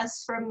keep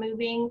us from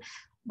moving.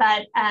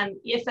 But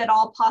if at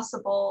all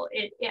possible,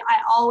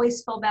 I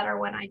always feel better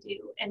when I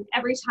do. And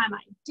every time I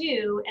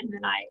do, and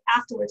then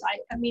afterwards, I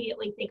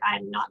immediately think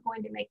I'm not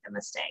going to make the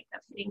mistake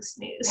of hitting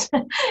snooze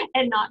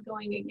and not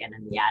going again.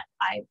 And yet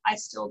I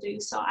still do.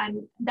 So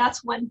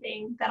that's one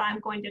thing that I'm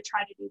going to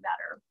try to do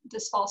better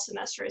this fall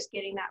semester, is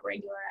getting that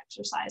regular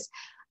exercise.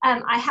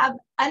 I have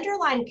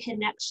underlined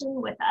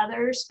connection with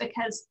others,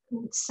 because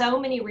so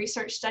many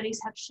research studies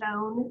have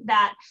shown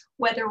that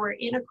whether we're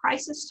in a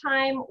crisis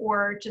time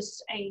or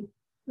just a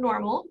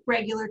normal,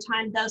 regular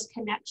time, those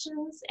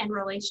connections and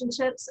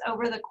relationships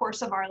over the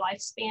course of our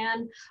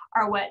lifespan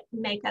are what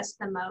make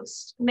the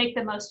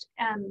most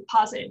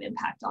positive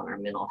impact on our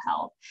mental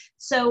health.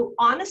 So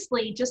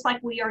honestly, just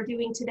like we are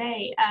doing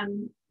today,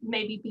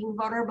 maybe being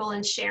vulnerable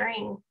and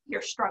sharing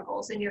your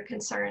struggles and your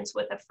concerns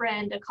with a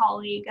friend, a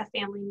colleague, a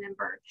family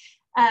member,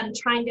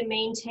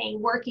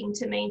 working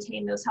to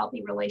maintain those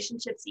healthy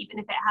relationships, even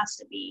if it has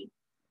to be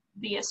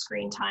via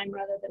screen time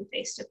rather than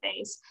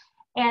face-to-face.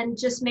 And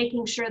just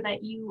making sure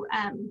that you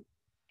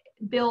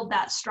build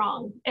that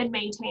strong and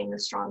maintain the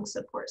strong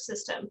support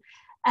system.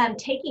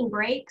 Taking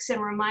breaks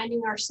and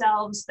reminding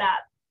ourselves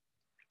that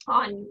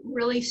on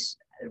really,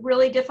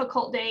 really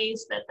difficult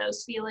days that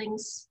those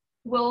feelings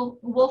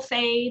will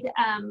fade.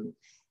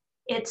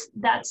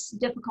 That's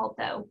difficult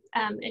though.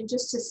 And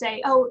just to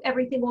say, oh,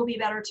 everything will be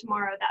better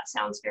tomorrow, that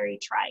sounds very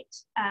trite,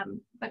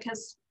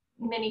 because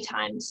many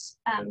times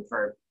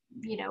for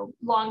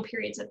long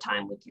periods of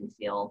time we can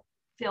feel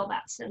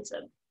that sense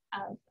of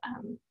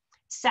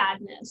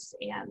sadness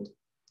and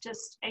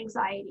just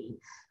anxiety.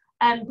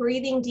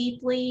 Breathing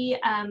deeply,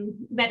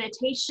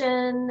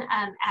 meditation,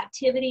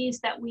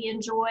 activities that we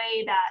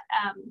enjoy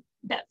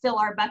that fill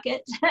our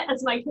bucket,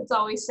 as my kids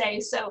always say.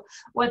 So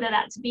whether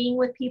that's being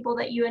with people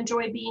that you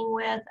enjoy being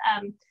with,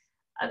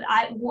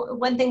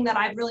 one thing that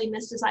I've really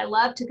missed is I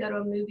love to go to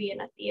a movie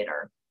in a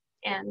theater.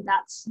 And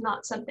that's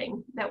not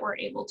something that we're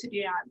able to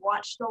do. I've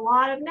watched a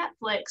lot of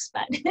Netflix,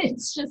 but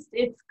it's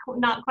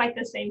not quite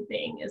the same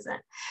thing, is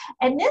it?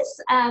 And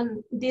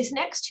these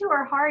next two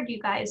are hard, you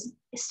guys.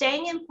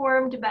 Staying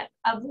informed, but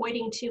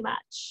avoiding too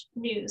much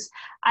news.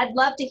 I'd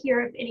love to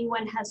hear if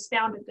anyone has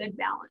found a good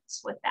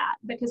balance with that,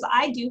 because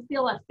I do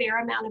feel a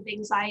fair amount of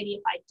anxiety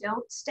if I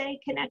don't stay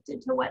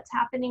connected to what's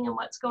happening and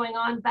what's going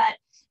on, but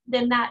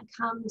then that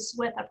comes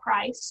with a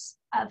price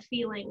of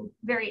feeling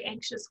very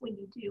anxious when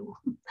you do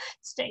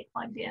stay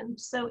plugged in.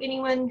 So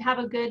anyone have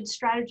a good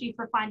strategy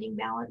for finding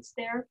balance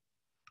there?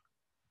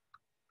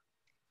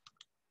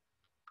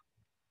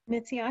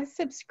 Mitzi, I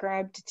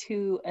subscribed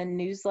to a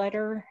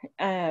newsletter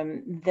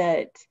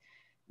that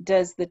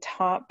does the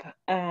top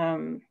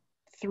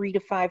 3 to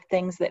 5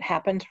 things that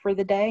happened for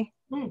the day.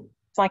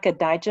 It's like a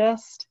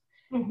digest,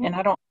 and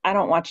I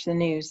don't watch the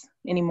news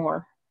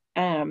anymore.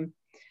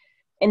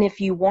 And if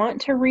you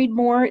want to read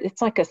more,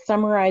 it's like a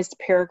summarized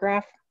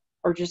paragraph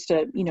or just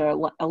a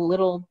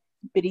little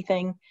bitty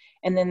thing.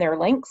 And then there are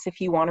links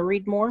if you want to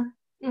read more.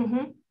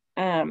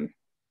 And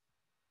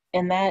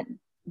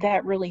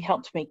that really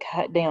helped me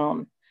cut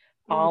down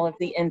all of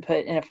the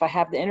input. And if I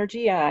have the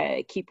energy,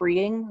 I keep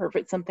reading, or if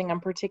it's something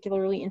I'm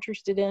particularly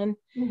interested in.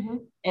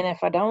 And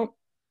if I don't,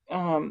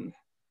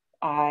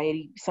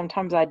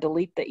 sometimes I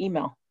delete the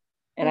email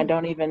and I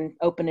don't even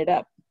open it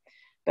up.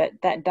 But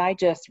that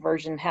digest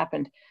version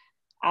happened.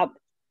 I'll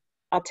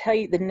tell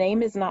you, the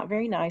name is not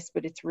very nice,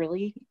 but it's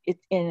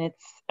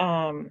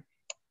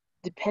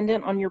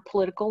dependent on your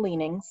political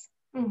leanings.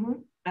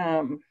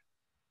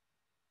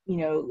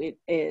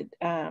 It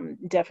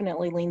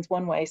definitely leans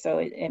one way, so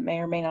it may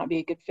or may not be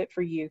a good fit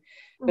for you.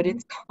 But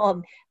it's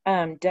called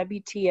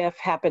WTF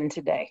Happened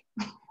Today.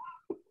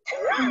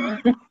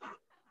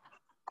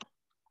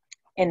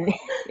 And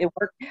it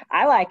worked.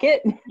 I like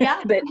it.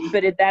 Yeah. but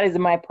that is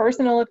my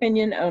personal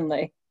opinion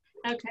only.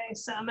 Okay,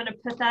 so I'm going to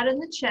put that in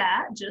the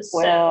chat just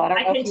I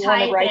don't know if you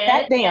want to write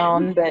that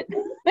down, but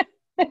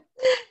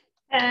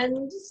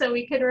and so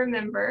we can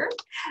remember.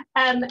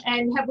 And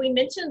have we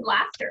mentioned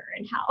laughter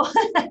and how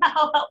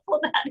helpful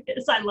that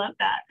is? I love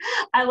that.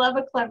 I love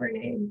a clever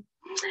name.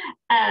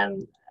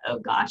 Oh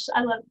gosh,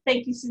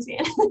 thank you,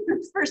 Suzanne,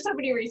 for so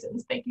many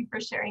reasons. Thank you for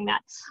sharing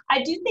that.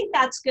 I do think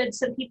that's good.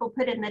 Some people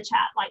put in the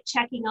chat, like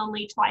checking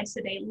only twice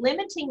a day,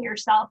 limiting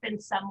yourself in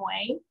some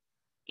way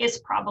is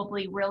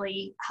probably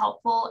really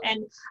helpful.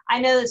 And I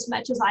know as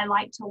much as I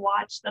like to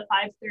watch the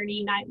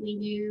 5:30 nightly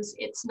news,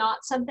 it's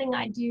not something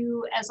I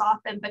do as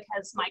often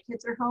because my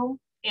kids are home,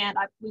 and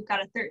we've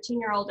got a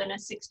 13-year-old and a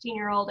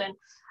 16-year-old, and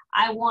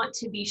I want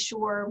to be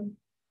sure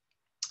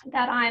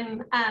that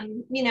I'm, I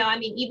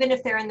mean, even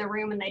if they're in the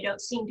room and they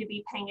don't seem to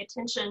be paying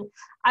attention.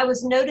 I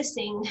was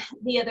noticing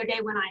the other day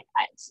when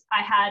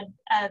I had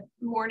a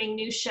morning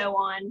news show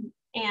on,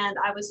 and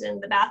I was in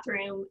the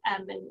bathroom,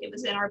 and it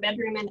was in our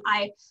bedroom, and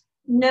I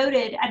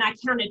noted, and I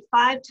counted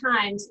 5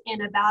 times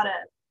in about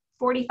a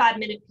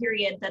 45-minute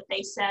period that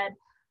they said,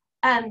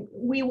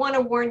 we want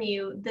to warn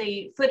you,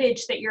 the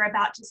footage that you're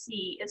about to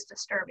see is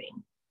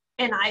disturbing.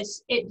 And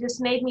it just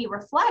made me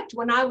reflect.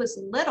 When I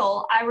was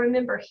little, I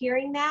remember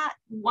hearing that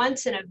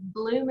once in a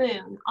blue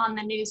moon on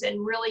the news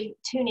and really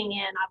tuning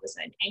in. I was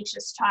an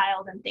anxious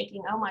child and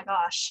thinking, oh my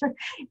gosh.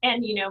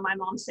 And, my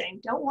mom saying,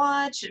 don't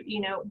watch,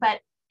 but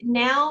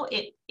now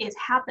it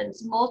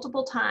happens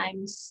multiple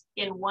times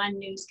in one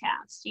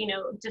newscast,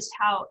 just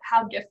how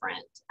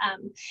different.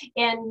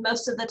 And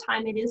most of the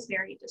time it is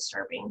very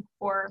disturbing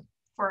for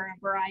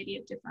a variety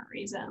of different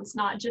reasons,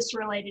 not just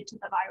related to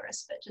the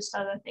virus, but just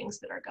other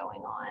things that are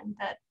going on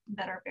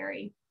that are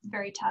very,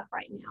 very tough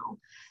right now.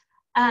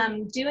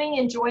 Doing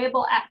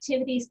enjoyable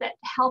activities that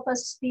help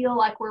us feel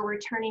like we're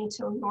returning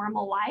to a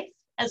normal life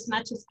as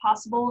much as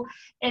possible.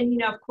 And,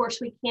 of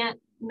course, we can't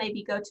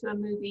maybe go to a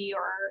movie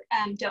or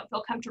don't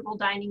feel comfortable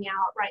dining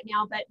out right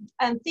now, but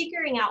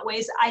figuring out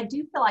ways. I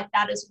do feel like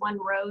that is one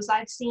rose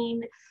I've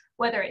seen,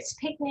 whether it's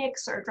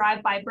picnics or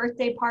drive-by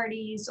birthday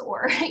parties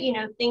or,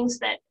 things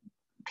that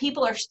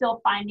people are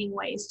still finding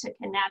ways to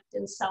connect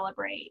and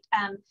celebrate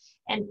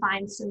and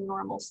find some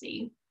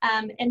normalcy.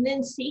 And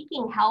then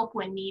seeking help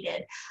when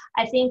needed.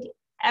 I think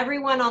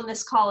everyone on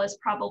this call is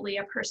probably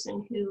a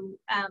person who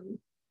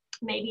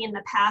maybe in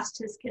the past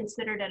has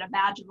considered it a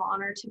badge of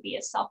honor to be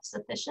as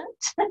self-sufficient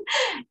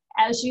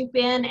as you've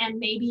been. And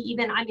maybe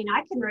even, I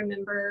can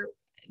remember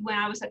when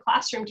I was a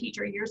classroom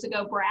teacher years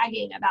ago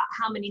bragging about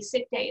how many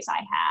sick days I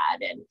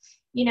had. And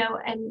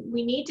and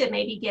we need to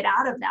maybe get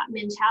out of that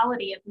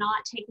mentality of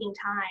not taking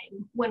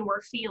time when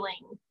we're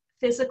feeling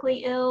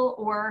physically ill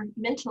or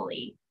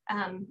mentally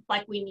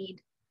like we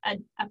need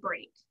a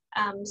break.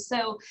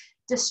 So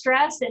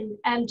distress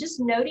and just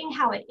noting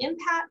how it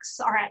impacts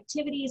our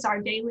activities,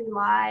 our daily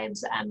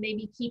lives,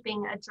 maybe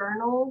keeping a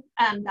journal.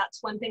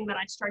 That's one thing that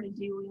I started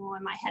doing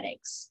when my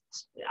headaches,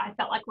 I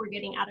felt like we're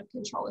getting out of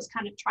control, is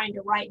kind of trying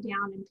to write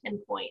down and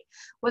pinpoint.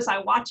 Was I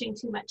watching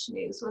too much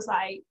news? Was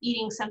I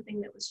eating something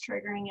that was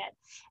triggering it?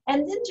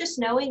 And then just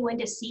knowing when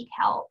to seek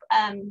help,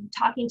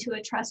 talking to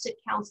a trusted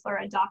counselor,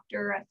 a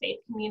doctor, a faith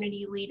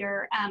community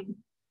leader,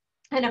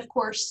 and of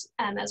course,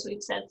 as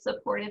we've said,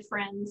 supportive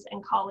friends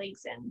and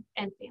colleagues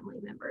and family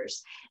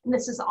members. And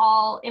this is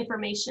all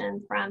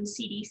information from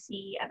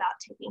CDC about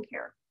taking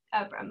care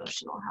of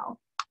emotional health.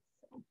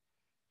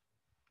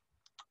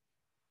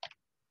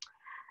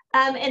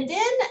 And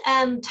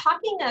then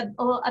talking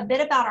a bit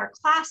about our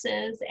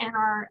classes and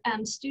our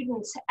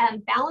students,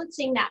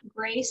 balancing that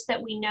grace that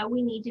we know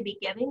we need to be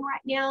giving right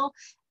now,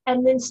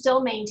 and then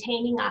still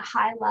maintaining a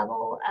high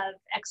level of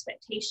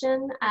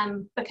expectation,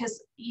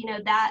 because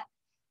that,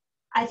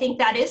 I think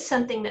that is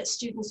something that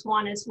students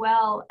want as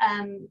well,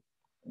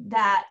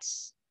 that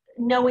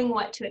knowing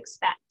what to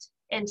expect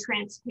and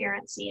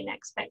transparency and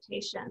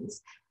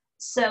expectations.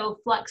 So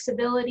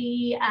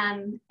flexibility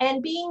and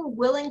being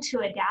willing to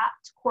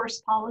adapt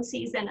course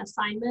policies and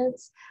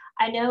assignments.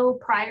 I know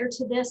prior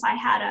to this, I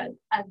had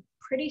a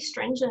pretty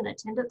stringent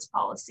attendance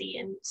policy,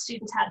 and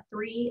students had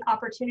 3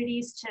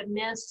 opportunities to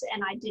miss,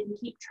 and I didn't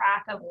keep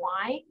track of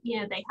why. They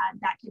had,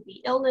 that could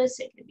be illness,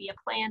 it could be a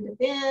planned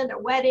event, a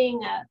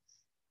wedding,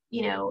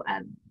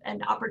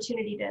 an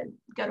opportunity to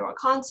go to a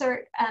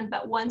concert.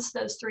 But once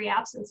those 3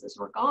 absences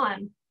were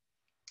gone,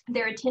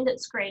 their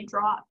attendance grade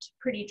dropped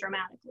pretty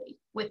dramatically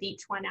with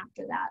each one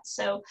after that.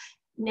 So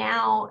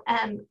now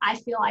I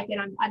feel like,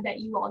 and I bet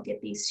you all get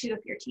these too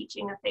if you're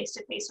teaching a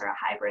face-to-face or a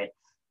hybrid,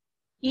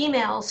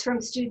 emails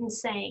from students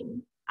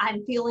saying,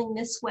 I'm feeling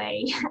this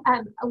way,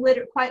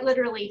 quite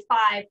literally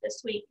 5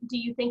 this week. Do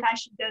you think I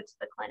should go to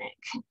the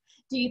clinic?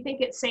 Do you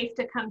think it's safe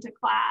to come to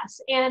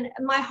class? And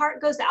my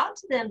heart goes out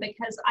to them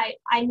because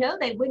I know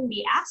they wouldn't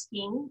be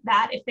asking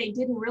that if they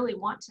didn't really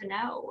want to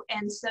know.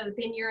 And so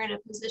then you're in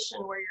a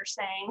position where you're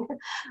saying,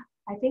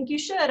 I think you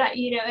should,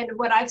 and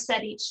what I've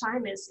said each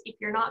time is, if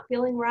you're not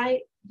feeling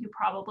right, you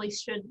probably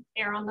should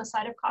err on the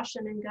side of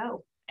caution and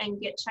go and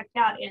get checked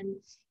out. And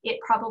it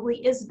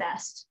probably is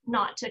best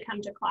not to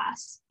come to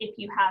class if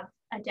you have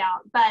a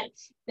doubt, but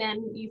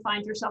then you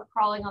find yourself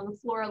crawling on the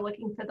floor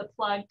looking for the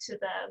plug to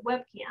the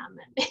webcam.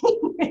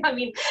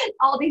 And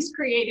all these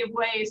creative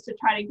ways to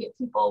try to get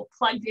people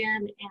plugged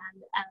in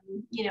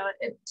and,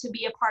 to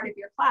be a part of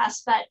your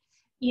class. But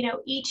you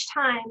know, each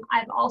time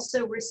I've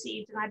also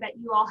received, and I bet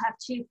you all have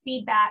too,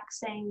 feedback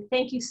saying,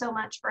 thank you so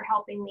much for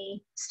helping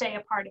me stay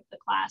a part of the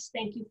class.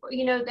 Thank you for,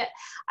 you know, that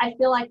I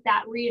feel like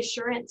that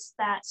reassurance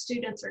that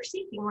students are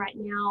seeking right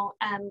now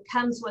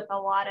comes with a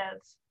lot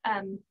of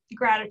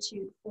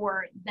gratitude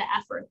for the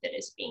effort that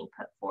is being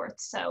put forth.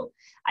 So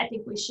I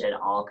think we should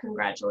all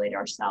congratulate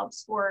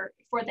ourselves for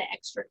the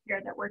extra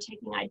care that we're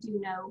taking. I do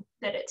know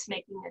that it's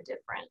making a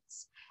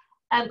difference.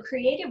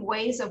 Creative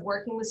ways of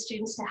working with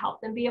students to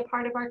help them be a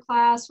part of our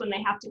class when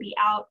they have to be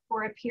out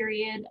for a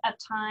period of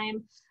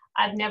time.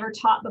 I've never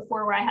taught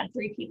before where I had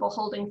 3 people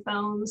holding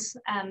phones,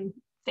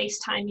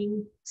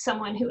 FaceTiming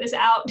someone who is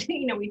out.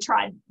 You know, we've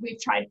tried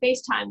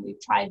FaceTime,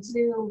 we've tried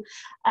Zoom,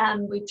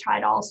 we've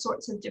tried all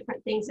sorts of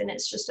different things, and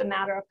it's just a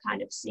matter of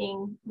kind of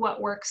seeing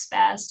what works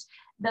best.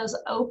 Those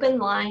open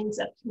lines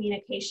of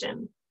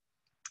communication.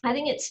 I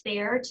think it's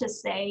fair to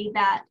say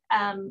that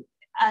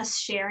us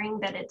sharing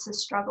that it's a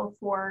struggle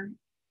for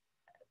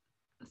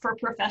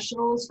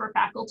professionals, for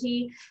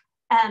faculty,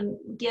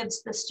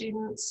 gives the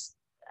students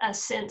a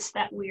sense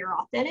that we are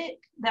authentic,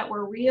 that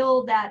we're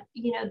real, that,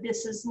 you know,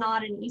 this is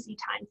not an easy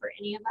time for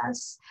any of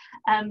us.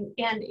 And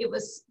it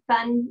was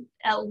fun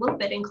a little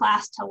bit in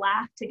class to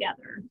laugh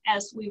together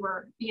as we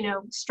were, you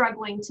know,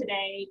 struggling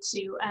today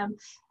to,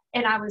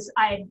 and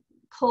I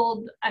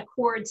pulled a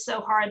cord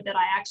so hard that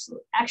I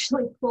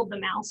actually pulled the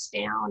mouse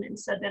down. And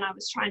so then I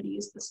was trying to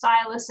use the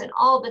stylus, and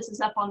all this is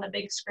up on the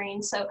big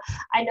screen. So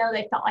I know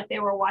they felt like they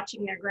were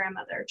watching their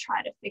grandmother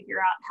try to figure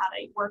out how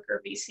to work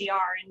her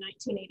VCR in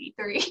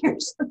 1983 or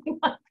something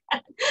like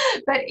that.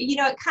 But, you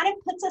know, it kind of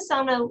puts us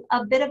on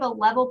a bit of a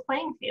level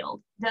playing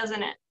field,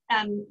 doesn't it?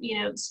 You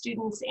know,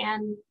 students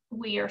and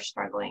we are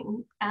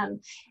struggling.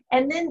 And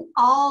then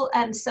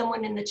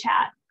someone in the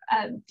chat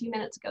a few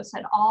minutes ago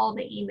said all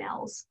the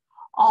emails,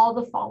 all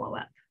the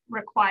follow-up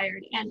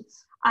required. And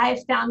I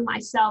found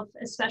myself,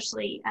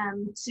 especially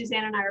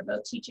Suzanne and I are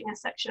both teaching a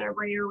section of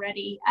Rare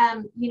Ready.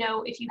 You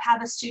know, if you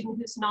have a student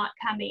who's not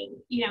coming,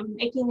 you know,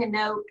 making a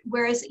note,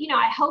 whereas, you know,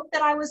 I hope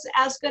that I was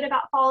as good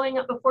about following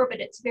up before, but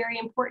it's very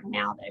important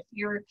now that if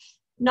you're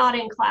not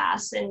in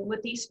class and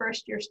with these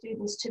first year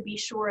students, to be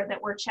sure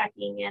that we're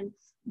checking. And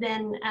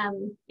then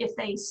if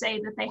they say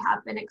that they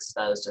have been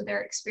exposed or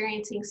they're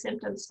experiencing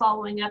symptoms,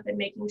 following up and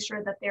making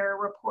sure that they're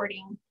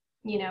reporting,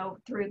 you know,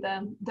 through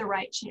the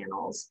right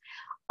channels.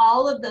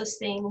 All of those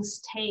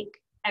things take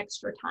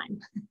extra time.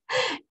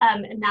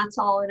 And that's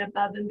all and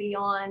above and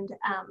beyond.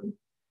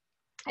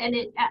 And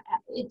it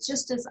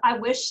just is, I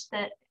wish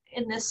that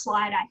in this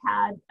slide I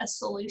had a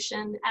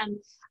solution. And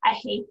I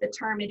hate the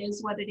term, it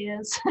is what it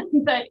is.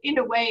 But in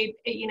a way,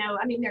 you know,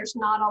 I mean, there's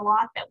not a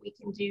lot that we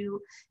can do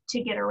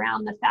to get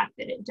around the fact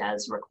that it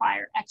does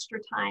require extra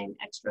time,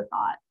 extra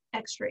thought,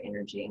 extra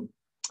energy.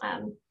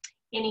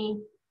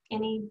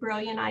 Any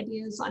brilliant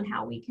ideas on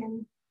how we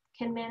can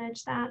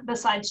manage that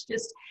besides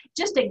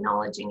just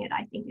acknowledging it,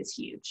 I think is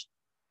huge.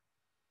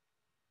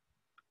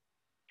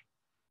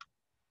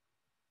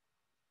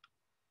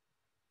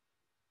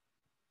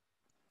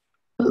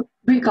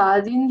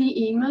 Regarding the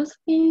emails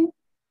thing,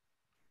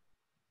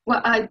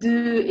 what I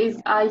do is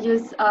I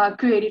just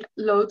created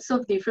loads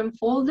of different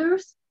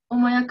folders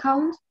on my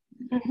account.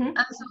 Mm-hmm.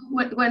 And so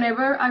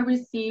whenever I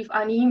receive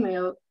an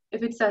email,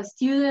 if it's a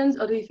student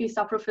or if it's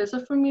a professor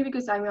for me,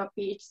 because I'm a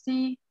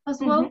PhD as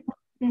well, mm-hmm.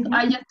 So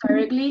I just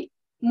directly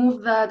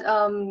move that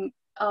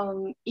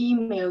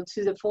email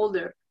to the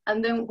folder.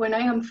 And then when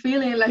I am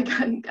feeling like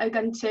I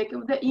can check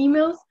the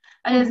emails,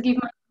 I just give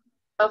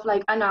myself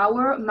like an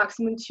hour,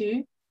 maximum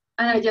 2,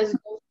 and I just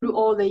go through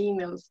all the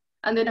emails.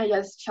 And then I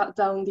just shut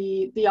down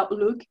the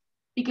Outlook,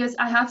 because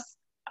I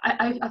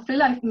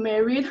feel I've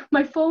married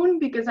my phone,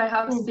 because I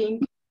have synced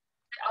the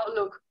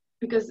Outlook,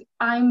 because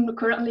I'm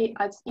currently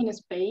in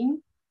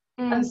Spain,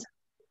 and so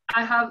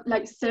I have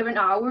like 7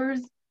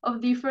 hours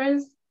of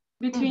difference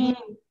between,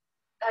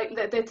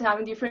 like the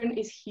time difference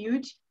is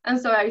huge, and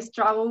so I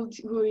struggled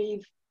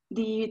with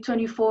the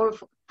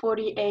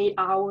 24-48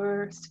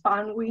 hour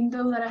span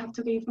window that I have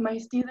to give my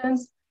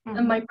students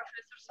and my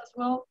professors as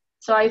well.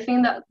 So I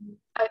think that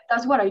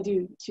that's what I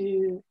do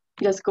to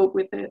just cope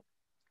with it.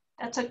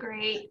 That's a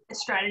great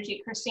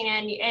strategy, Christina,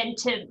 and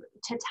to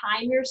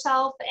time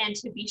yourself and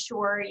to be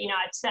sure, you know,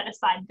 I've set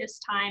aside this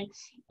time.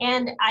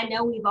 And I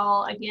know we've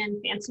all, again,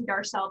 fancied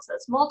ourselves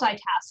as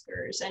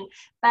multitaskers.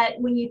 But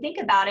when you think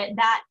about it,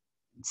 that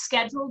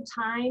scheduled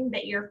time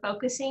that you're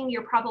focusing,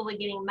 you're probably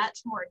getting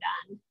much more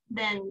done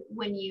than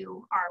when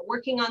you are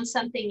working on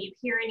something, you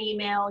hear an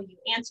email, you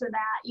answer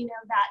that, you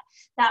know,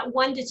 that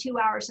 1 to 2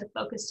 hours of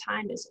focused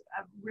time is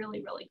a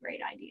really, really great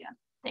idea.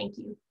 Thank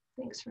you.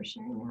 Thanks for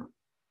sharing that.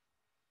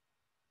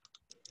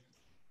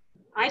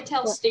 I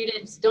tell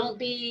students, don't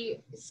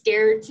be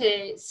scared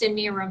to send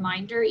me a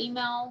reminder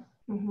email.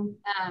 And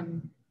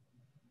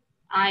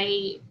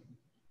I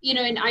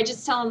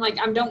just tell them, like,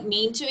 I don't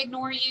mean to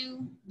ignore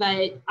you,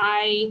 but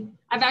I've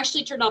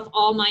actually turned off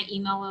all my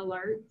email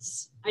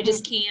alerts. I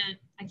just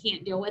I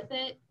can't deal with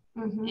it.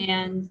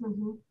 And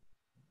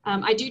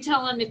I do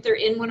tell them if they're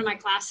in one of my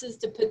classes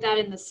to put that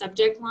in the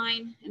subject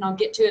line, and I'll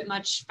get to it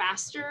much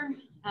faster.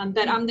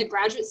 But I'm the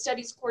graduate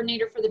studies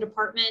coordinator for the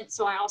department.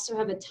 So I also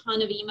have a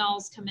ton of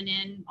emails coming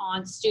in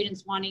on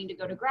students wanting to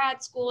go to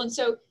grad school. And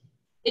so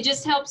it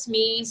just helps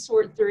me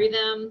sort through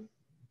them.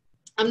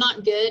 I'm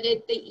not good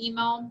at the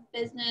email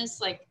business.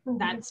 Like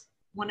that's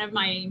one of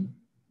my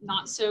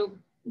not so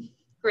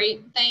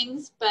great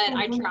things, but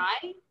I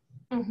try.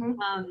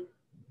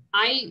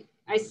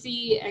 I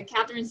see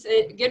Catherine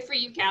said, good for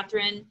you,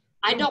 Catherine.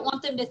 I don't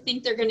want them to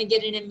think they're going to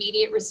get an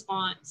immediate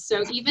response.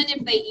 So even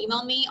if they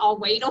email me, I'll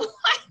wait a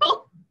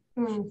while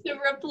to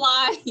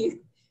reply.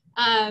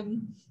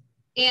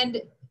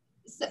 And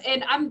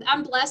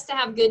I'm blessed to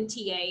have good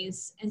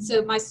TAs. And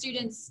so my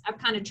students, I've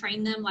kind of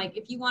trained them, like,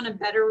 if you want a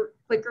better,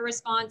 quicker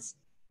response,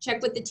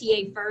 check with the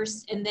TA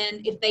first. And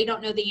then if they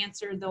don't know the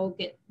answer, they'll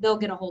get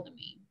a hold of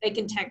me. They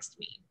can text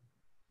me.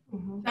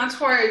 That's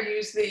why I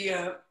use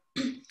the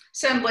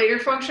send later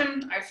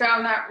function. I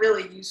found that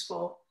really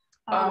useful.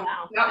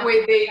 That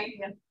way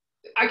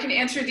I can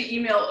answer the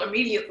email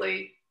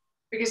immediately,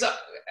 because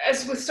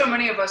as with so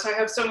many of us, I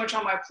have so much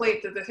on my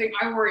plate that the thing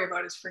I worry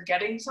about is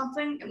forgetting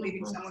something and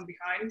leaving someone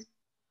behind.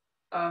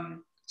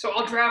 So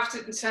I'll draft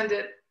it and send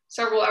it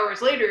several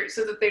hours later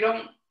so that they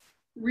don't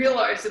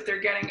realize that they're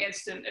getting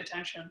instant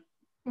attention.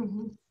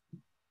 And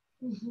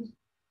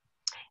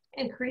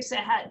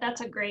Carissa,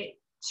 that's a great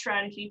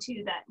strategy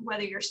too, that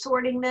whether you're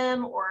sorting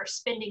them or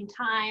spending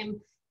time,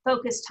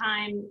 focus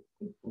time,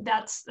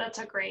 that's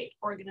a great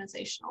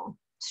organizational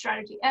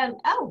strategy. And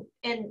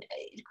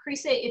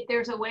Carissa, if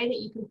there's a way that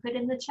you can put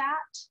in the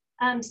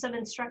chat some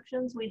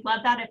instructions, we'd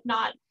love that. If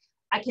not,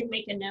 I can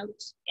make a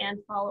note and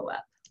follow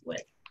up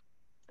with.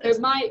 So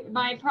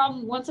my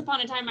problem, once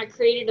upon a time, I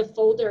created a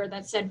folder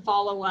that said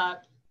follow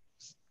up.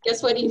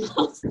 Guess what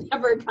emails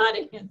never got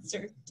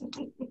answered?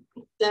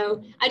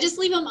 So I just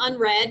leave them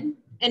unread.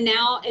 And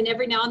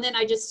every now and then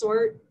I just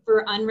sort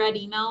for unread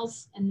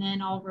emails, and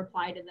then I'll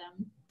reply to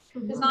them.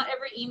 Because not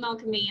every email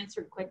can be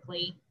answered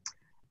quickly.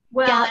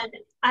 Well, and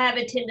I have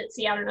a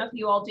tendency, I don't know if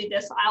you all do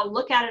this, I'll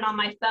look at it on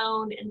my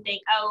phone and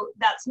think, oh,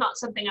 that's not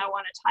something I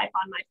want to type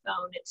on my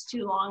phone. It's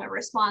too long a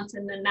response.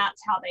 And then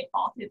that's how they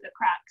fall through the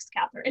cracks,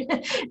 Catherine.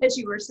 As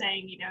you were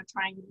saying,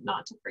 trying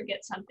not to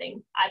forget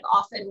something. I've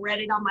often read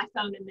it on my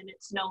phone and then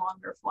it's no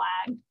longer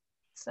flagged.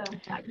 So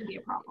that can be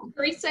a problem.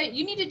 Teresa,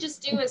 you need to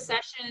just do a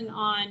session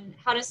on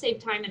how to save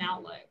time in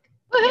Outlook.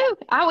 Woohoo!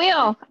 I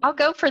will. I'll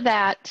go for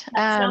that.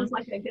 That sounds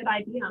like a good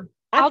idea.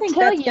 I think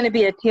that's going to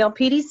be a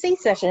TLPDC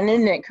session,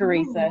 isn't it,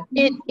 Carissa?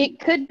 It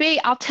could be.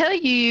 I'll tell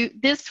you,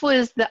 this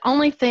was the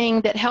only thing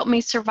that helped me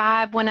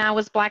survive when I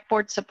was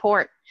Blackboard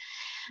support,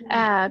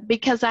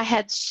 because I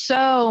had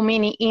so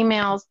many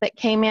emails that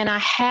came in. I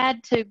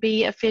had to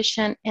be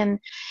efficient and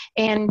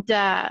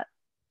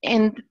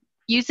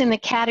using the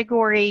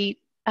category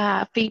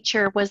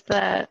feature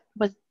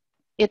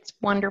it's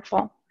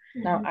wonderful.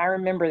 No, I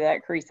remember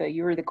that, Carissa.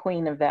 You were the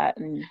queen of that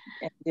and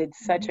did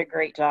such a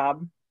great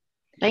job.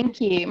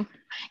 Thank you.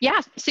 Yeah,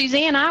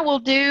 Suzanne, I will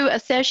do a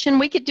session.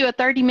 We could do a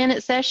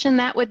 30-minute session.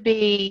 That would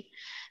be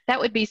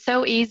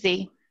so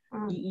easy.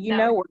 You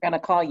know we're going to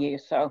call you,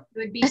 so. It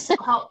would be so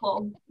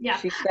helpful. Yeah.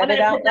 She said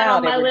it out loud,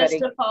 on my everybody.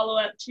 list to follow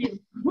up too.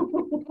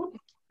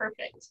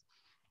 Perfect.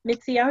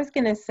 Mitzi, I was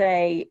going to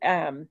say,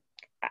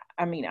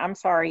 I mean, I'm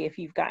sorry if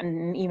you've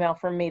gotten an email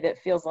from me that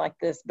feels like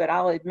this, but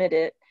I'll admit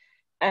it.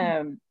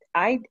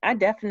 I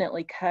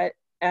definitely cut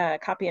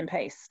copy and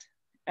paste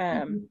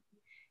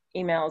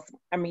emails.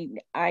 I mean,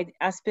 I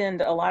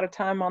spend a lot of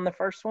time on the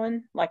first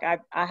one. Like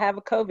I have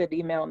a COVID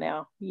email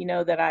now,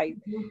 that I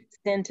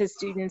send to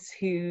students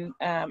who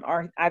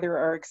are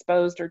either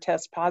exposed or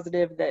test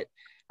positive, that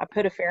I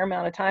put a fair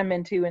amount of time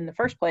into in the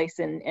first place.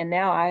 And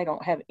now I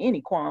don't have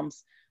any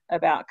qualms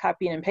about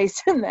copying and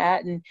pasting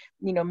that and,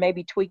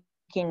 maybe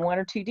tweaking one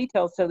or two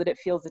details so that it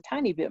feels a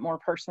tiny bit more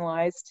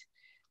personalized.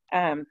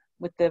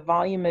 With the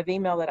volume of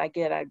email that I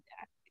get,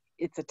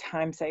 it's a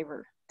time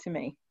saver to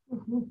me.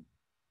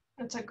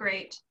 That's a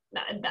great,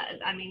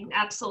 I mean,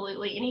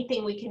 absolutely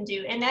anything we can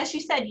do. And as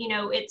you said,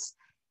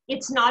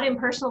 it's not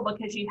impersonal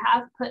because you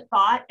have put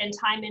thought and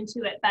time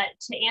into it, but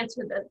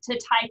to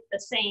type the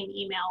same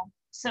email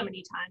so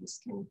many times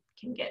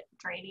can get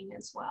draining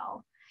as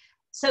well.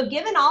 So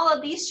given all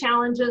of these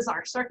challenges,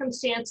 our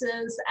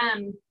circumstances,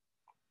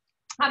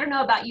 I don't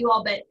know about you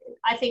all, but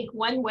I think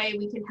one way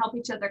we can help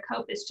each other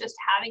cope is just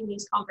having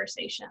these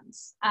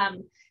conversations.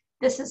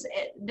 This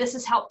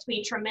has helped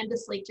me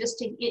tremendously.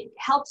 It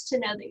helps to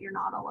know that you're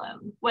not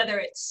alone, whether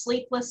it's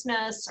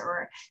sleeplessness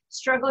or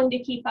struggling to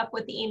keep up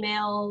with the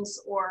emails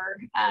or,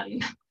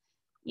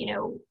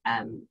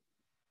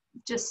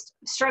 just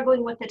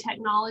struggling with the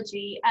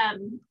technology.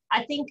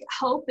 I think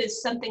hope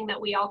is something that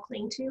we all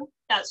cling to.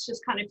 That's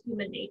just kind of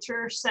human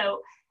nature.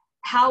 So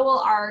how will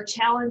our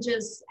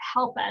challenges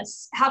help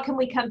us? How can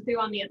we come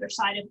through on the other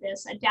side of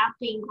this,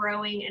 adapting,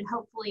 growing, and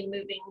hopefully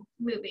moving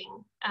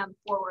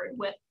forward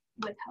with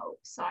hope?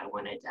 So I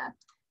wanted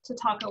to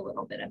talk a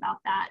little bit about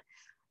that.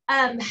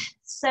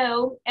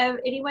 So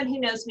anyone who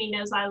knows me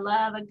knows I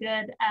love a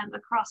good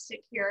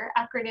acrostic here,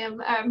 acronym.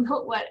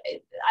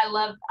 I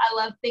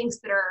love things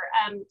that are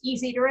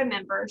easy to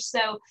remember.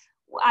 So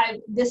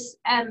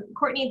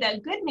Courtney,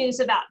 the good news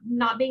about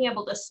not being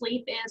able to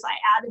sleep is I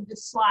added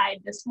this slide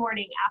this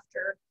morning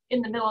after,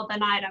 in the middle of the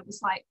night, I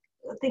was like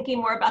thinking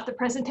more about the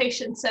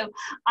presentation. So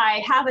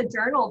I have a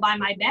journal by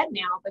my bed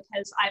now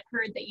because I've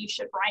heard that you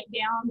should write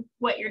down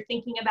what you're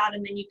thinking about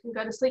and then you can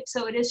go to sleep.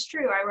 So it is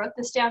true. I wrote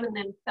this down and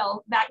then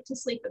fell back to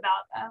sleep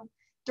about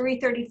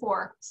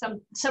 3:34,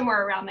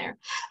 somewhere around there.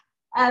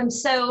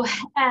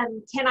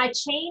 Can I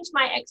change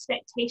my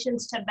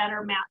expectations to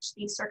better match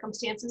these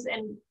circumstances?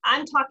 And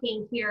I'm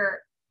talking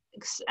here,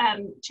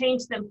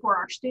 change them for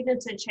our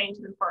students and change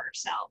them for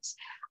ourselves.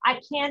 I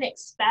can't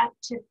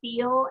expect to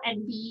feel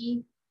and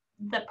be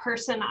the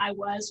person I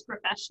was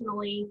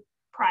professionally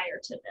prior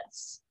to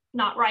this,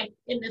 not right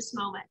in this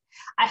moment.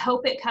 I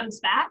hope it comes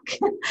back.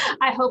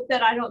 I hope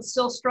that I don't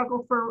still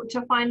struggle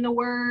to find the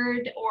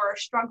word or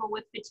struggle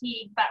with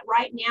fatigue, but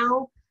right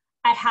now,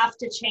 I have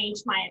to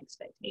change my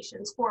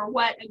expectations for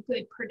what a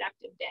good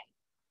productive day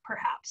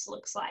perhaps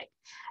looks like.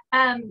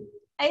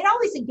 It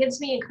always gives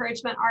me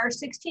encouragement. Our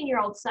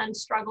 16-year-old son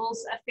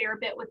struggles a fair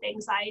bit with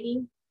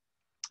anxiety.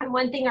 And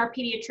one thing our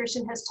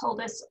pediatrician has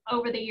told us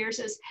over the years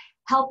is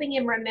helping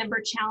him remember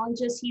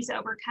challenges he's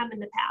overcome in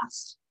the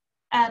past.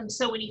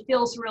 So when he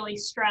feels really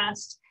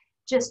stressed,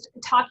 just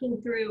talking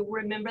through,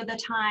 remember the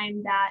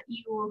time that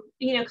you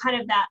know,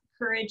 kind of that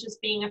courage is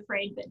being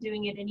afraid, but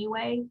doing it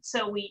anyway.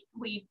 So we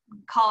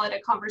call it a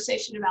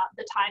conversation about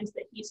the times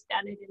that he's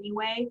done it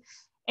anyway.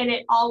 And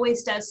it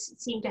always does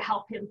seem to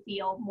help him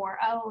feel more,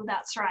 oh,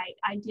 that's right.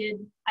 I did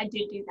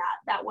do that.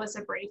 That was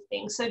a brave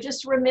thing. So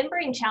just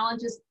remembering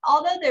challenges,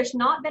 although there's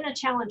not been a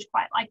challenge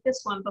quite like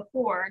this one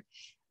before,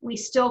 we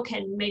still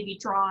can maybe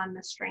draw on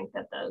the strength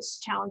of those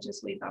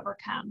challenges we've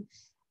overcome.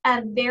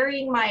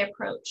 Varying my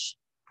approach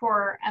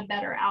for a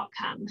better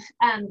outcome,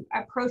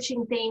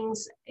 approaching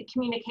things,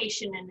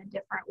 communication in a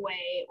different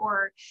way,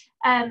 or,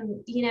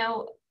 you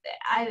know,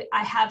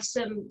 I have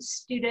some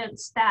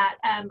students that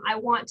I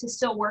want to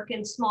still work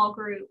in small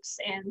groups,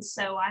 and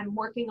so I'm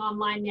working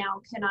online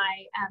now. Can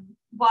I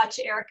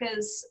watch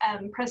Erica's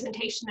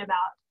presentation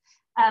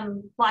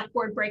about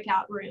Blackboard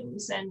breakout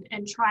rooms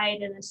and try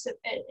it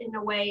in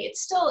a way? It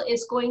still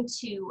is going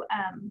to,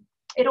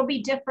 it'll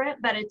be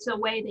different, but it's a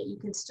way that you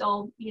can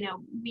still, you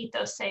know, meet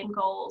those same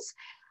goals.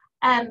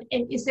 And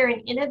is there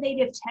an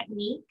innovative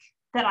technique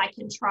that I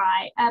can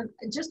try?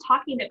 Just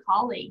talking to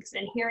colleagues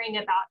and hearing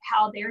about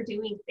how they're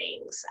doing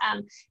things,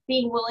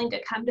 being willing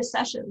to come to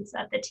sessions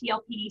at the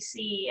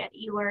TLPDC, at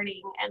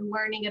eLearning, and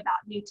learning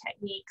about new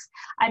techniques.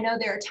 I know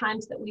there are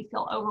times that we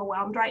feel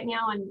overwhelmed right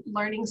now and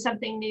learning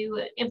something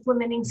new,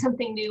 implementing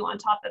something new on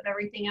top of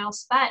everything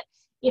else. But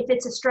if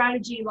it's a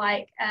strategy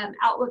like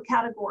Outlook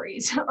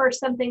categories or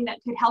something that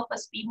could help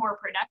us be more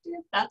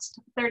productive, that's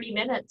 30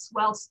 minutes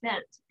well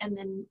spent, and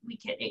then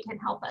it can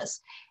help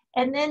us.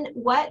 And then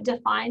what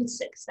defines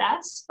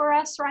success for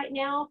us right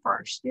now, for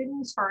our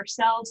students, for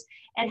ourselves,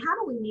 and how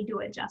do we need to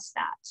adjust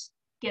that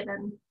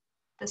given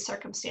the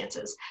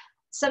circumstances?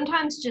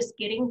 Sometimes just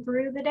getting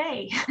through the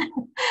day,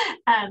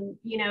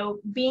 you know,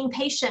 being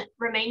patient,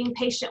 remaining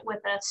patient with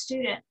a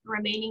student,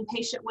 remaining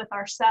patient with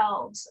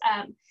ourselves,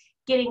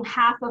 getting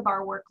half of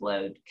our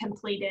workload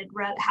completed,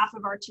 half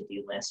of our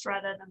to-do list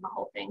rather than the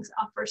whole thing.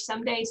 For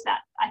some days that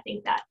I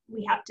think that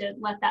we have to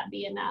let that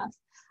be enough.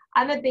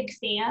 I'm a big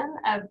fan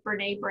of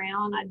Brene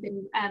Brown.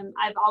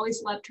 I've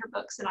always loved her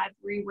books, and I've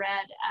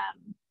reread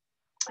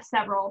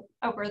several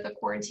over the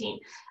quarantine.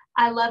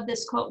 I love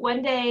this quote: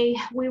 "One day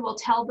we will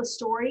tell the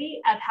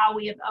story of how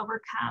we have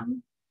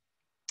overcome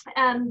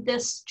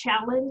this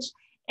challenge,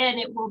 and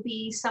it will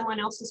be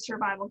someone else's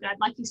survival guide."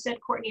 Like you said,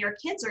 Courtney, our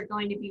kids are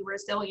going to be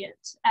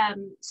resilient.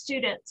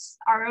 Students,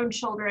 our own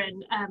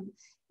children,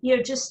 you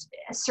know, just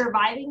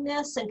surviving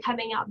this and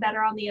coming out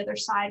better on the other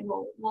side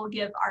will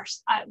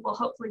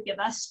hopefully give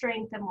us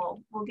strength, and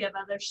will give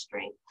others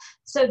strength.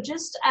 So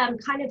just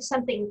kind of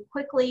something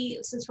quickly,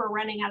 since we're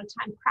running out of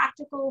time,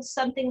 practical,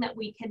 something that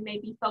we can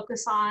maybe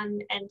focus on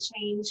and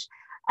change.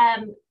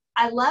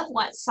 I love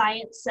what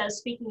science says.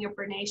 Speaking of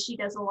Brene, she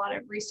does a lot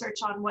of research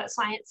on what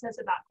science says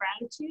about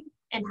gratitude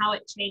and how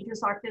it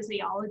changes our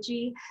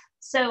physiology.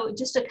 So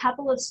just a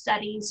couple of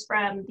studies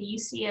from the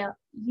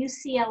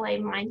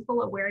UCLA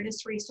Mindful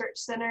Awareness Research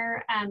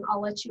Center. I'll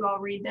let you all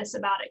read this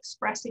about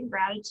expressing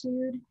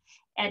gratitude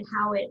and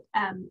how it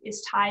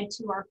is tied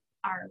to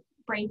our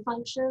brain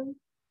function.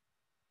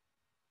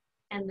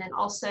 And then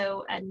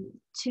also a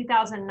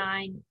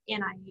 2009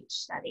 NIH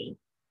study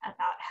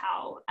about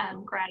how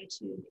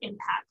gratitude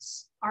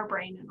impacts our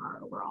brain and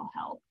our overall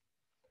health.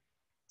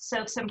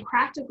 So some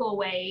practical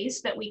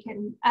ways that we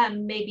can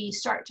maybe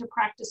start to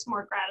practice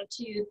more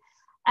gratitude.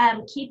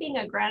 Keeping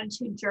a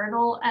gratitude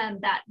journal,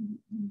 that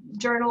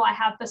journal I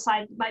have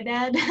beside my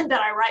bed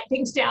that I write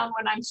things down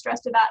when I'm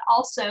stressed about.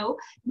 Also,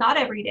 not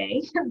every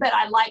day, but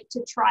I like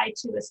to try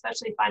to,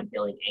 especially if I'm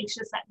feeling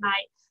anxious at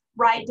night,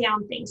 write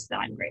down things that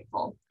I'm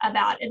grateful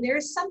about. And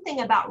there's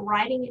something about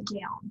writing it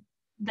down,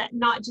 that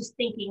not just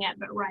thinking it,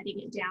 but writing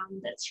it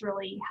down, that's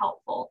really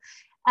helpful.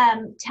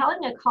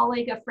 Telling a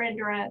colleague, a friend,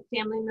 or a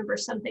family member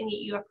something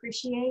that you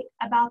appreciate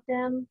about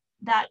them,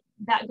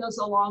 that goes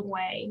a long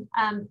way.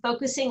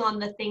 Focusing on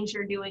the things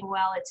you're doing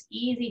well. It's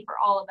easy for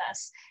all of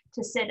us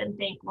to sit and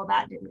think, well,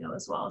 that didn't go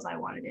as well as I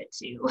wanted it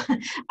to.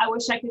 I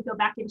wish I could go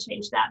back and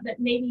change that, but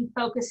maybe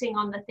focusing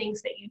on the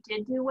things that you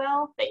did do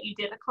well, that you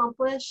did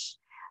accomplish.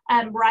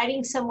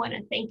 Writing someone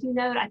a thank you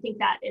note, I think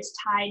that is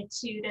tied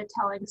to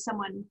telling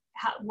someone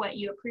what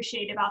you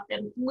appreciate about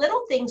them.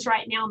 Little things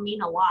right now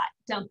mean a lot,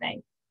 don't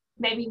they?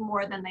 Maybe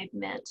more than they've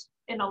meant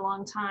in a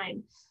long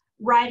time.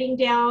 Writing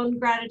down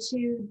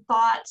gratitude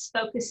thoughts,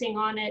 focusing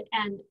on it,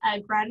 and a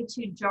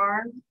gratitude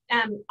jar.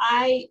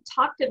 I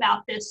talked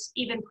about this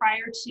even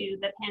prior to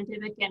the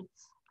pandemic, and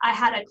I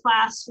had a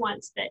class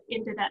once that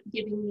ended up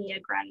giving me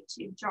a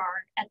gratitude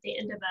jar at the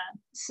end of a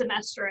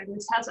semester, and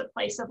this has a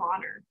place of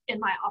honor in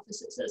my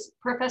office. It says,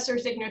 Professor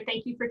Ziegner,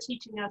 thank you for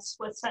teaching us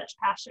with such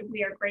passion.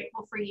 We are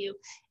grateful for you.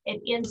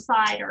 And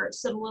inside are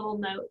some little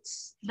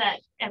notes that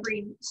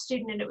every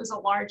student, and it was a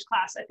large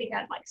class, I think I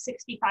had like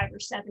 65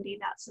 or 70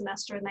 that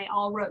semester, and they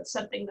all wrote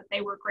something that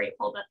they were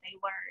grateful that they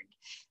learned.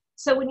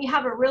 So when you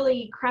have a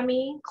really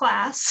crummy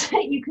class,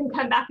 you can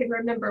come back and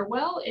remember,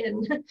 well,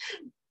 in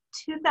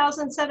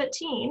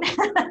 2017,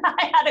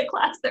 I had a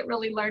class that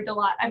really learned a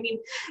lot. I mean,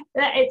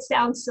 it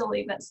sounds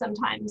silly, but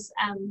sometimes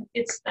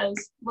it's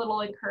those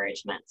little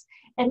encouragements.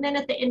 And then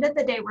at the end of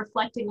the day,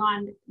 reflecting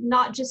on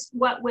not just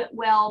what went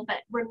well,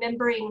 but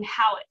remembering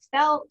how it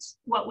felt,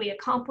 what we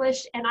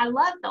accomplished. And I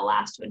love the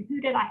last one.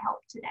 Who did I help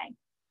today?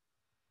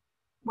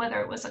 Whether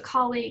it was a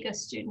colleague, a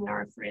student,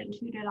 or a friend,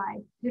 who did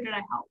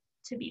I help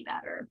to be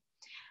better?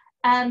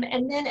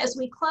 And then as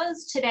we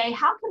close today,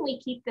 how can we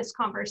keep this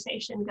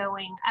conversation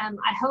going?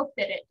 I hope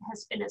that it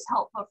has been as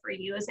helpful for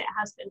you as it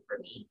has been for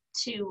me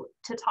to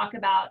talk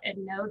about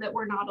and know that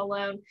we're not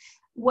alone.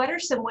 What are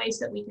some ways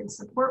that we can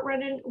support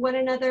one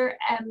another?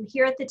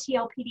 Here at the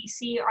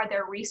TLPDC, are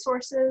there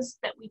resources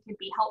that we can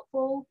be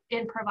helpful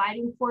in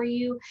providing for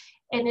you?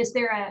 And is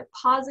there a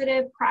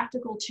positive,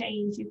 practical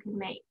change you can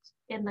make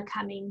in the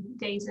coming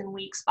days and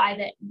weeks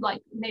by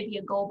maybe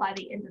a goal by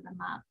the end of the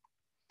month?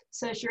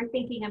 So as you're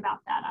thinking about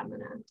that, I'm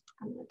gonna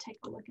take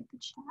a look at the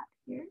chat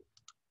here.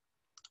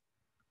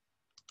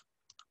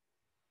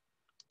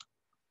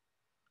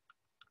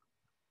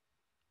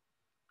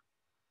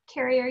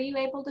 Carrie, are you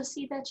able to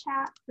see the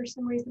chat? For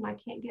some reason, I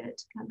can't get it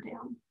to come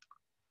down.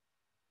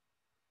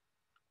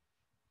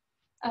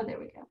 Oh, there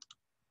we go.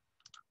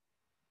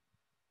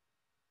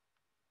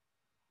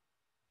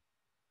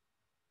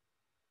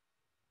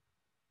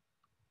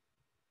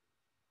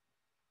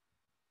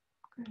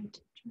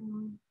 Great.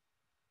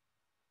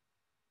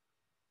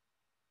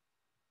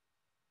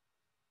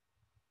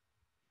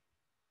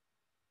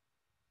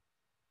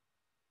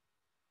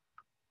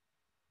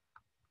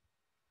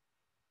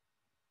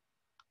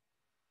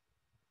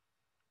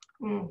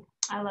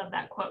 I love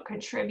that quote,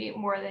 contribute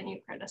more than you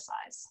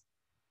criticize.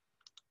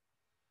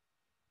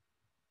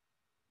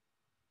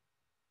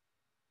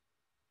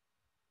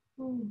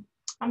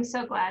 I'm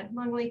so glad.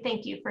 Longley,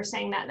 thank you for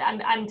saying that.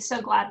 I'm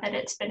so glad that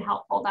it's been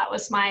helpful. That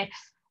was my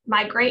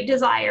great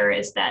desire,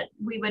 is that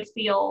we would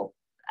feel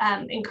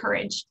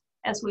encouraged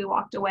as we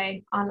walked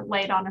away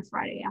late on a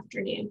Friday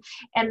afternoon.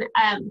 And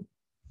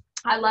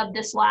I love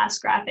this last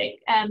graphic.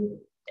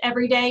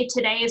 Every day,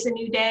 today is a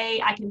new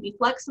day. I can be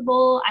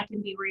flexible. I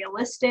can be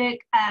realistic.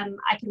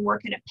 I can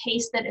work at a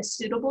pace that is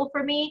suitable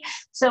for me.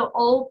 So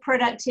old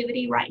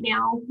productivity right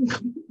now,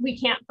 we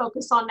can't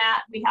focus on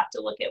that. We have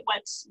to look at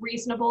what's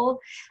reasonable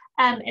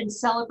and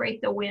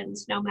celebrate the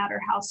wins, no matter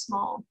how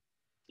small.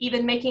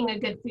 Even making a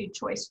good food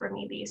choice for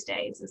me these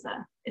days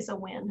is a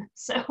win.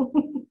 So,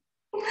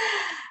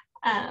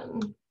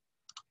 okay.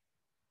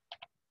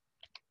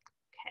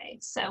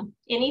 So,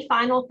 any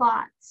final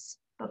thoughts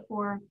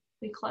before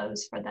we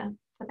close for the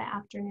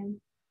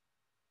afternoon?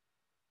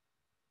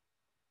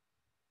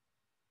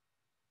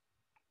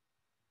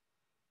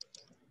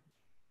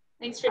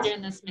 Thanks for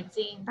doing this,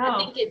 Mitzi. Oh. I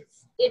think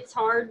it's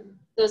hard,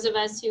 those of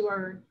us who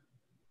are,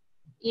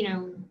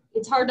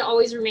 it's hard to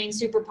always remain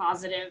super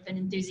positive and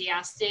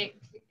enthusiastic,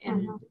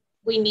 and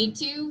we need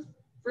to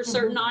for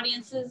certain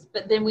audiences,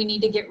 but then we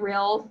need to get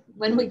real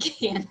when we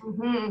can.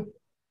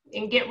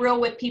 And get real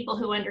with people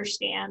who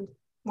understand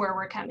where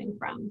we're coming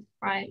from,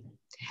 right?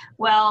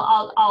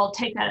 Well, I'll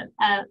take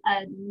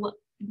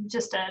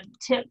just a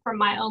tip from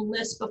my own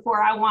list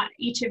before. I want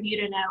each of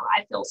you to know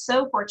I feel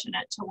so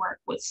fortunate to work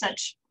with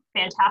such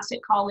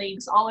fantastic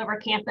colleagues all over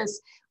campus.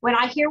 When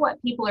I hear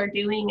what people are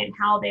doing and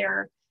how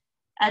they're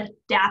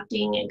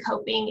adapting and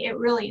coping, it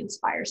really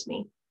inspires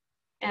me.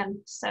 And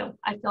so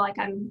I feel like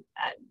I'm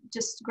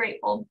just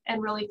grateful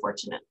and really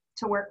fortunate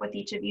to work with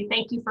each of you.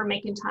 Thank you for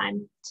making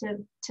time to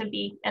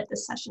be at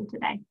this session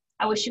today.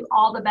 I wish you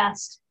all the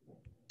best.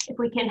 If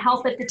we can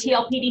help at the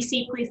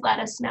TLPDC, please let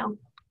us know.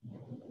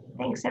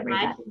 Thanks,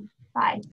 everybody. Bye.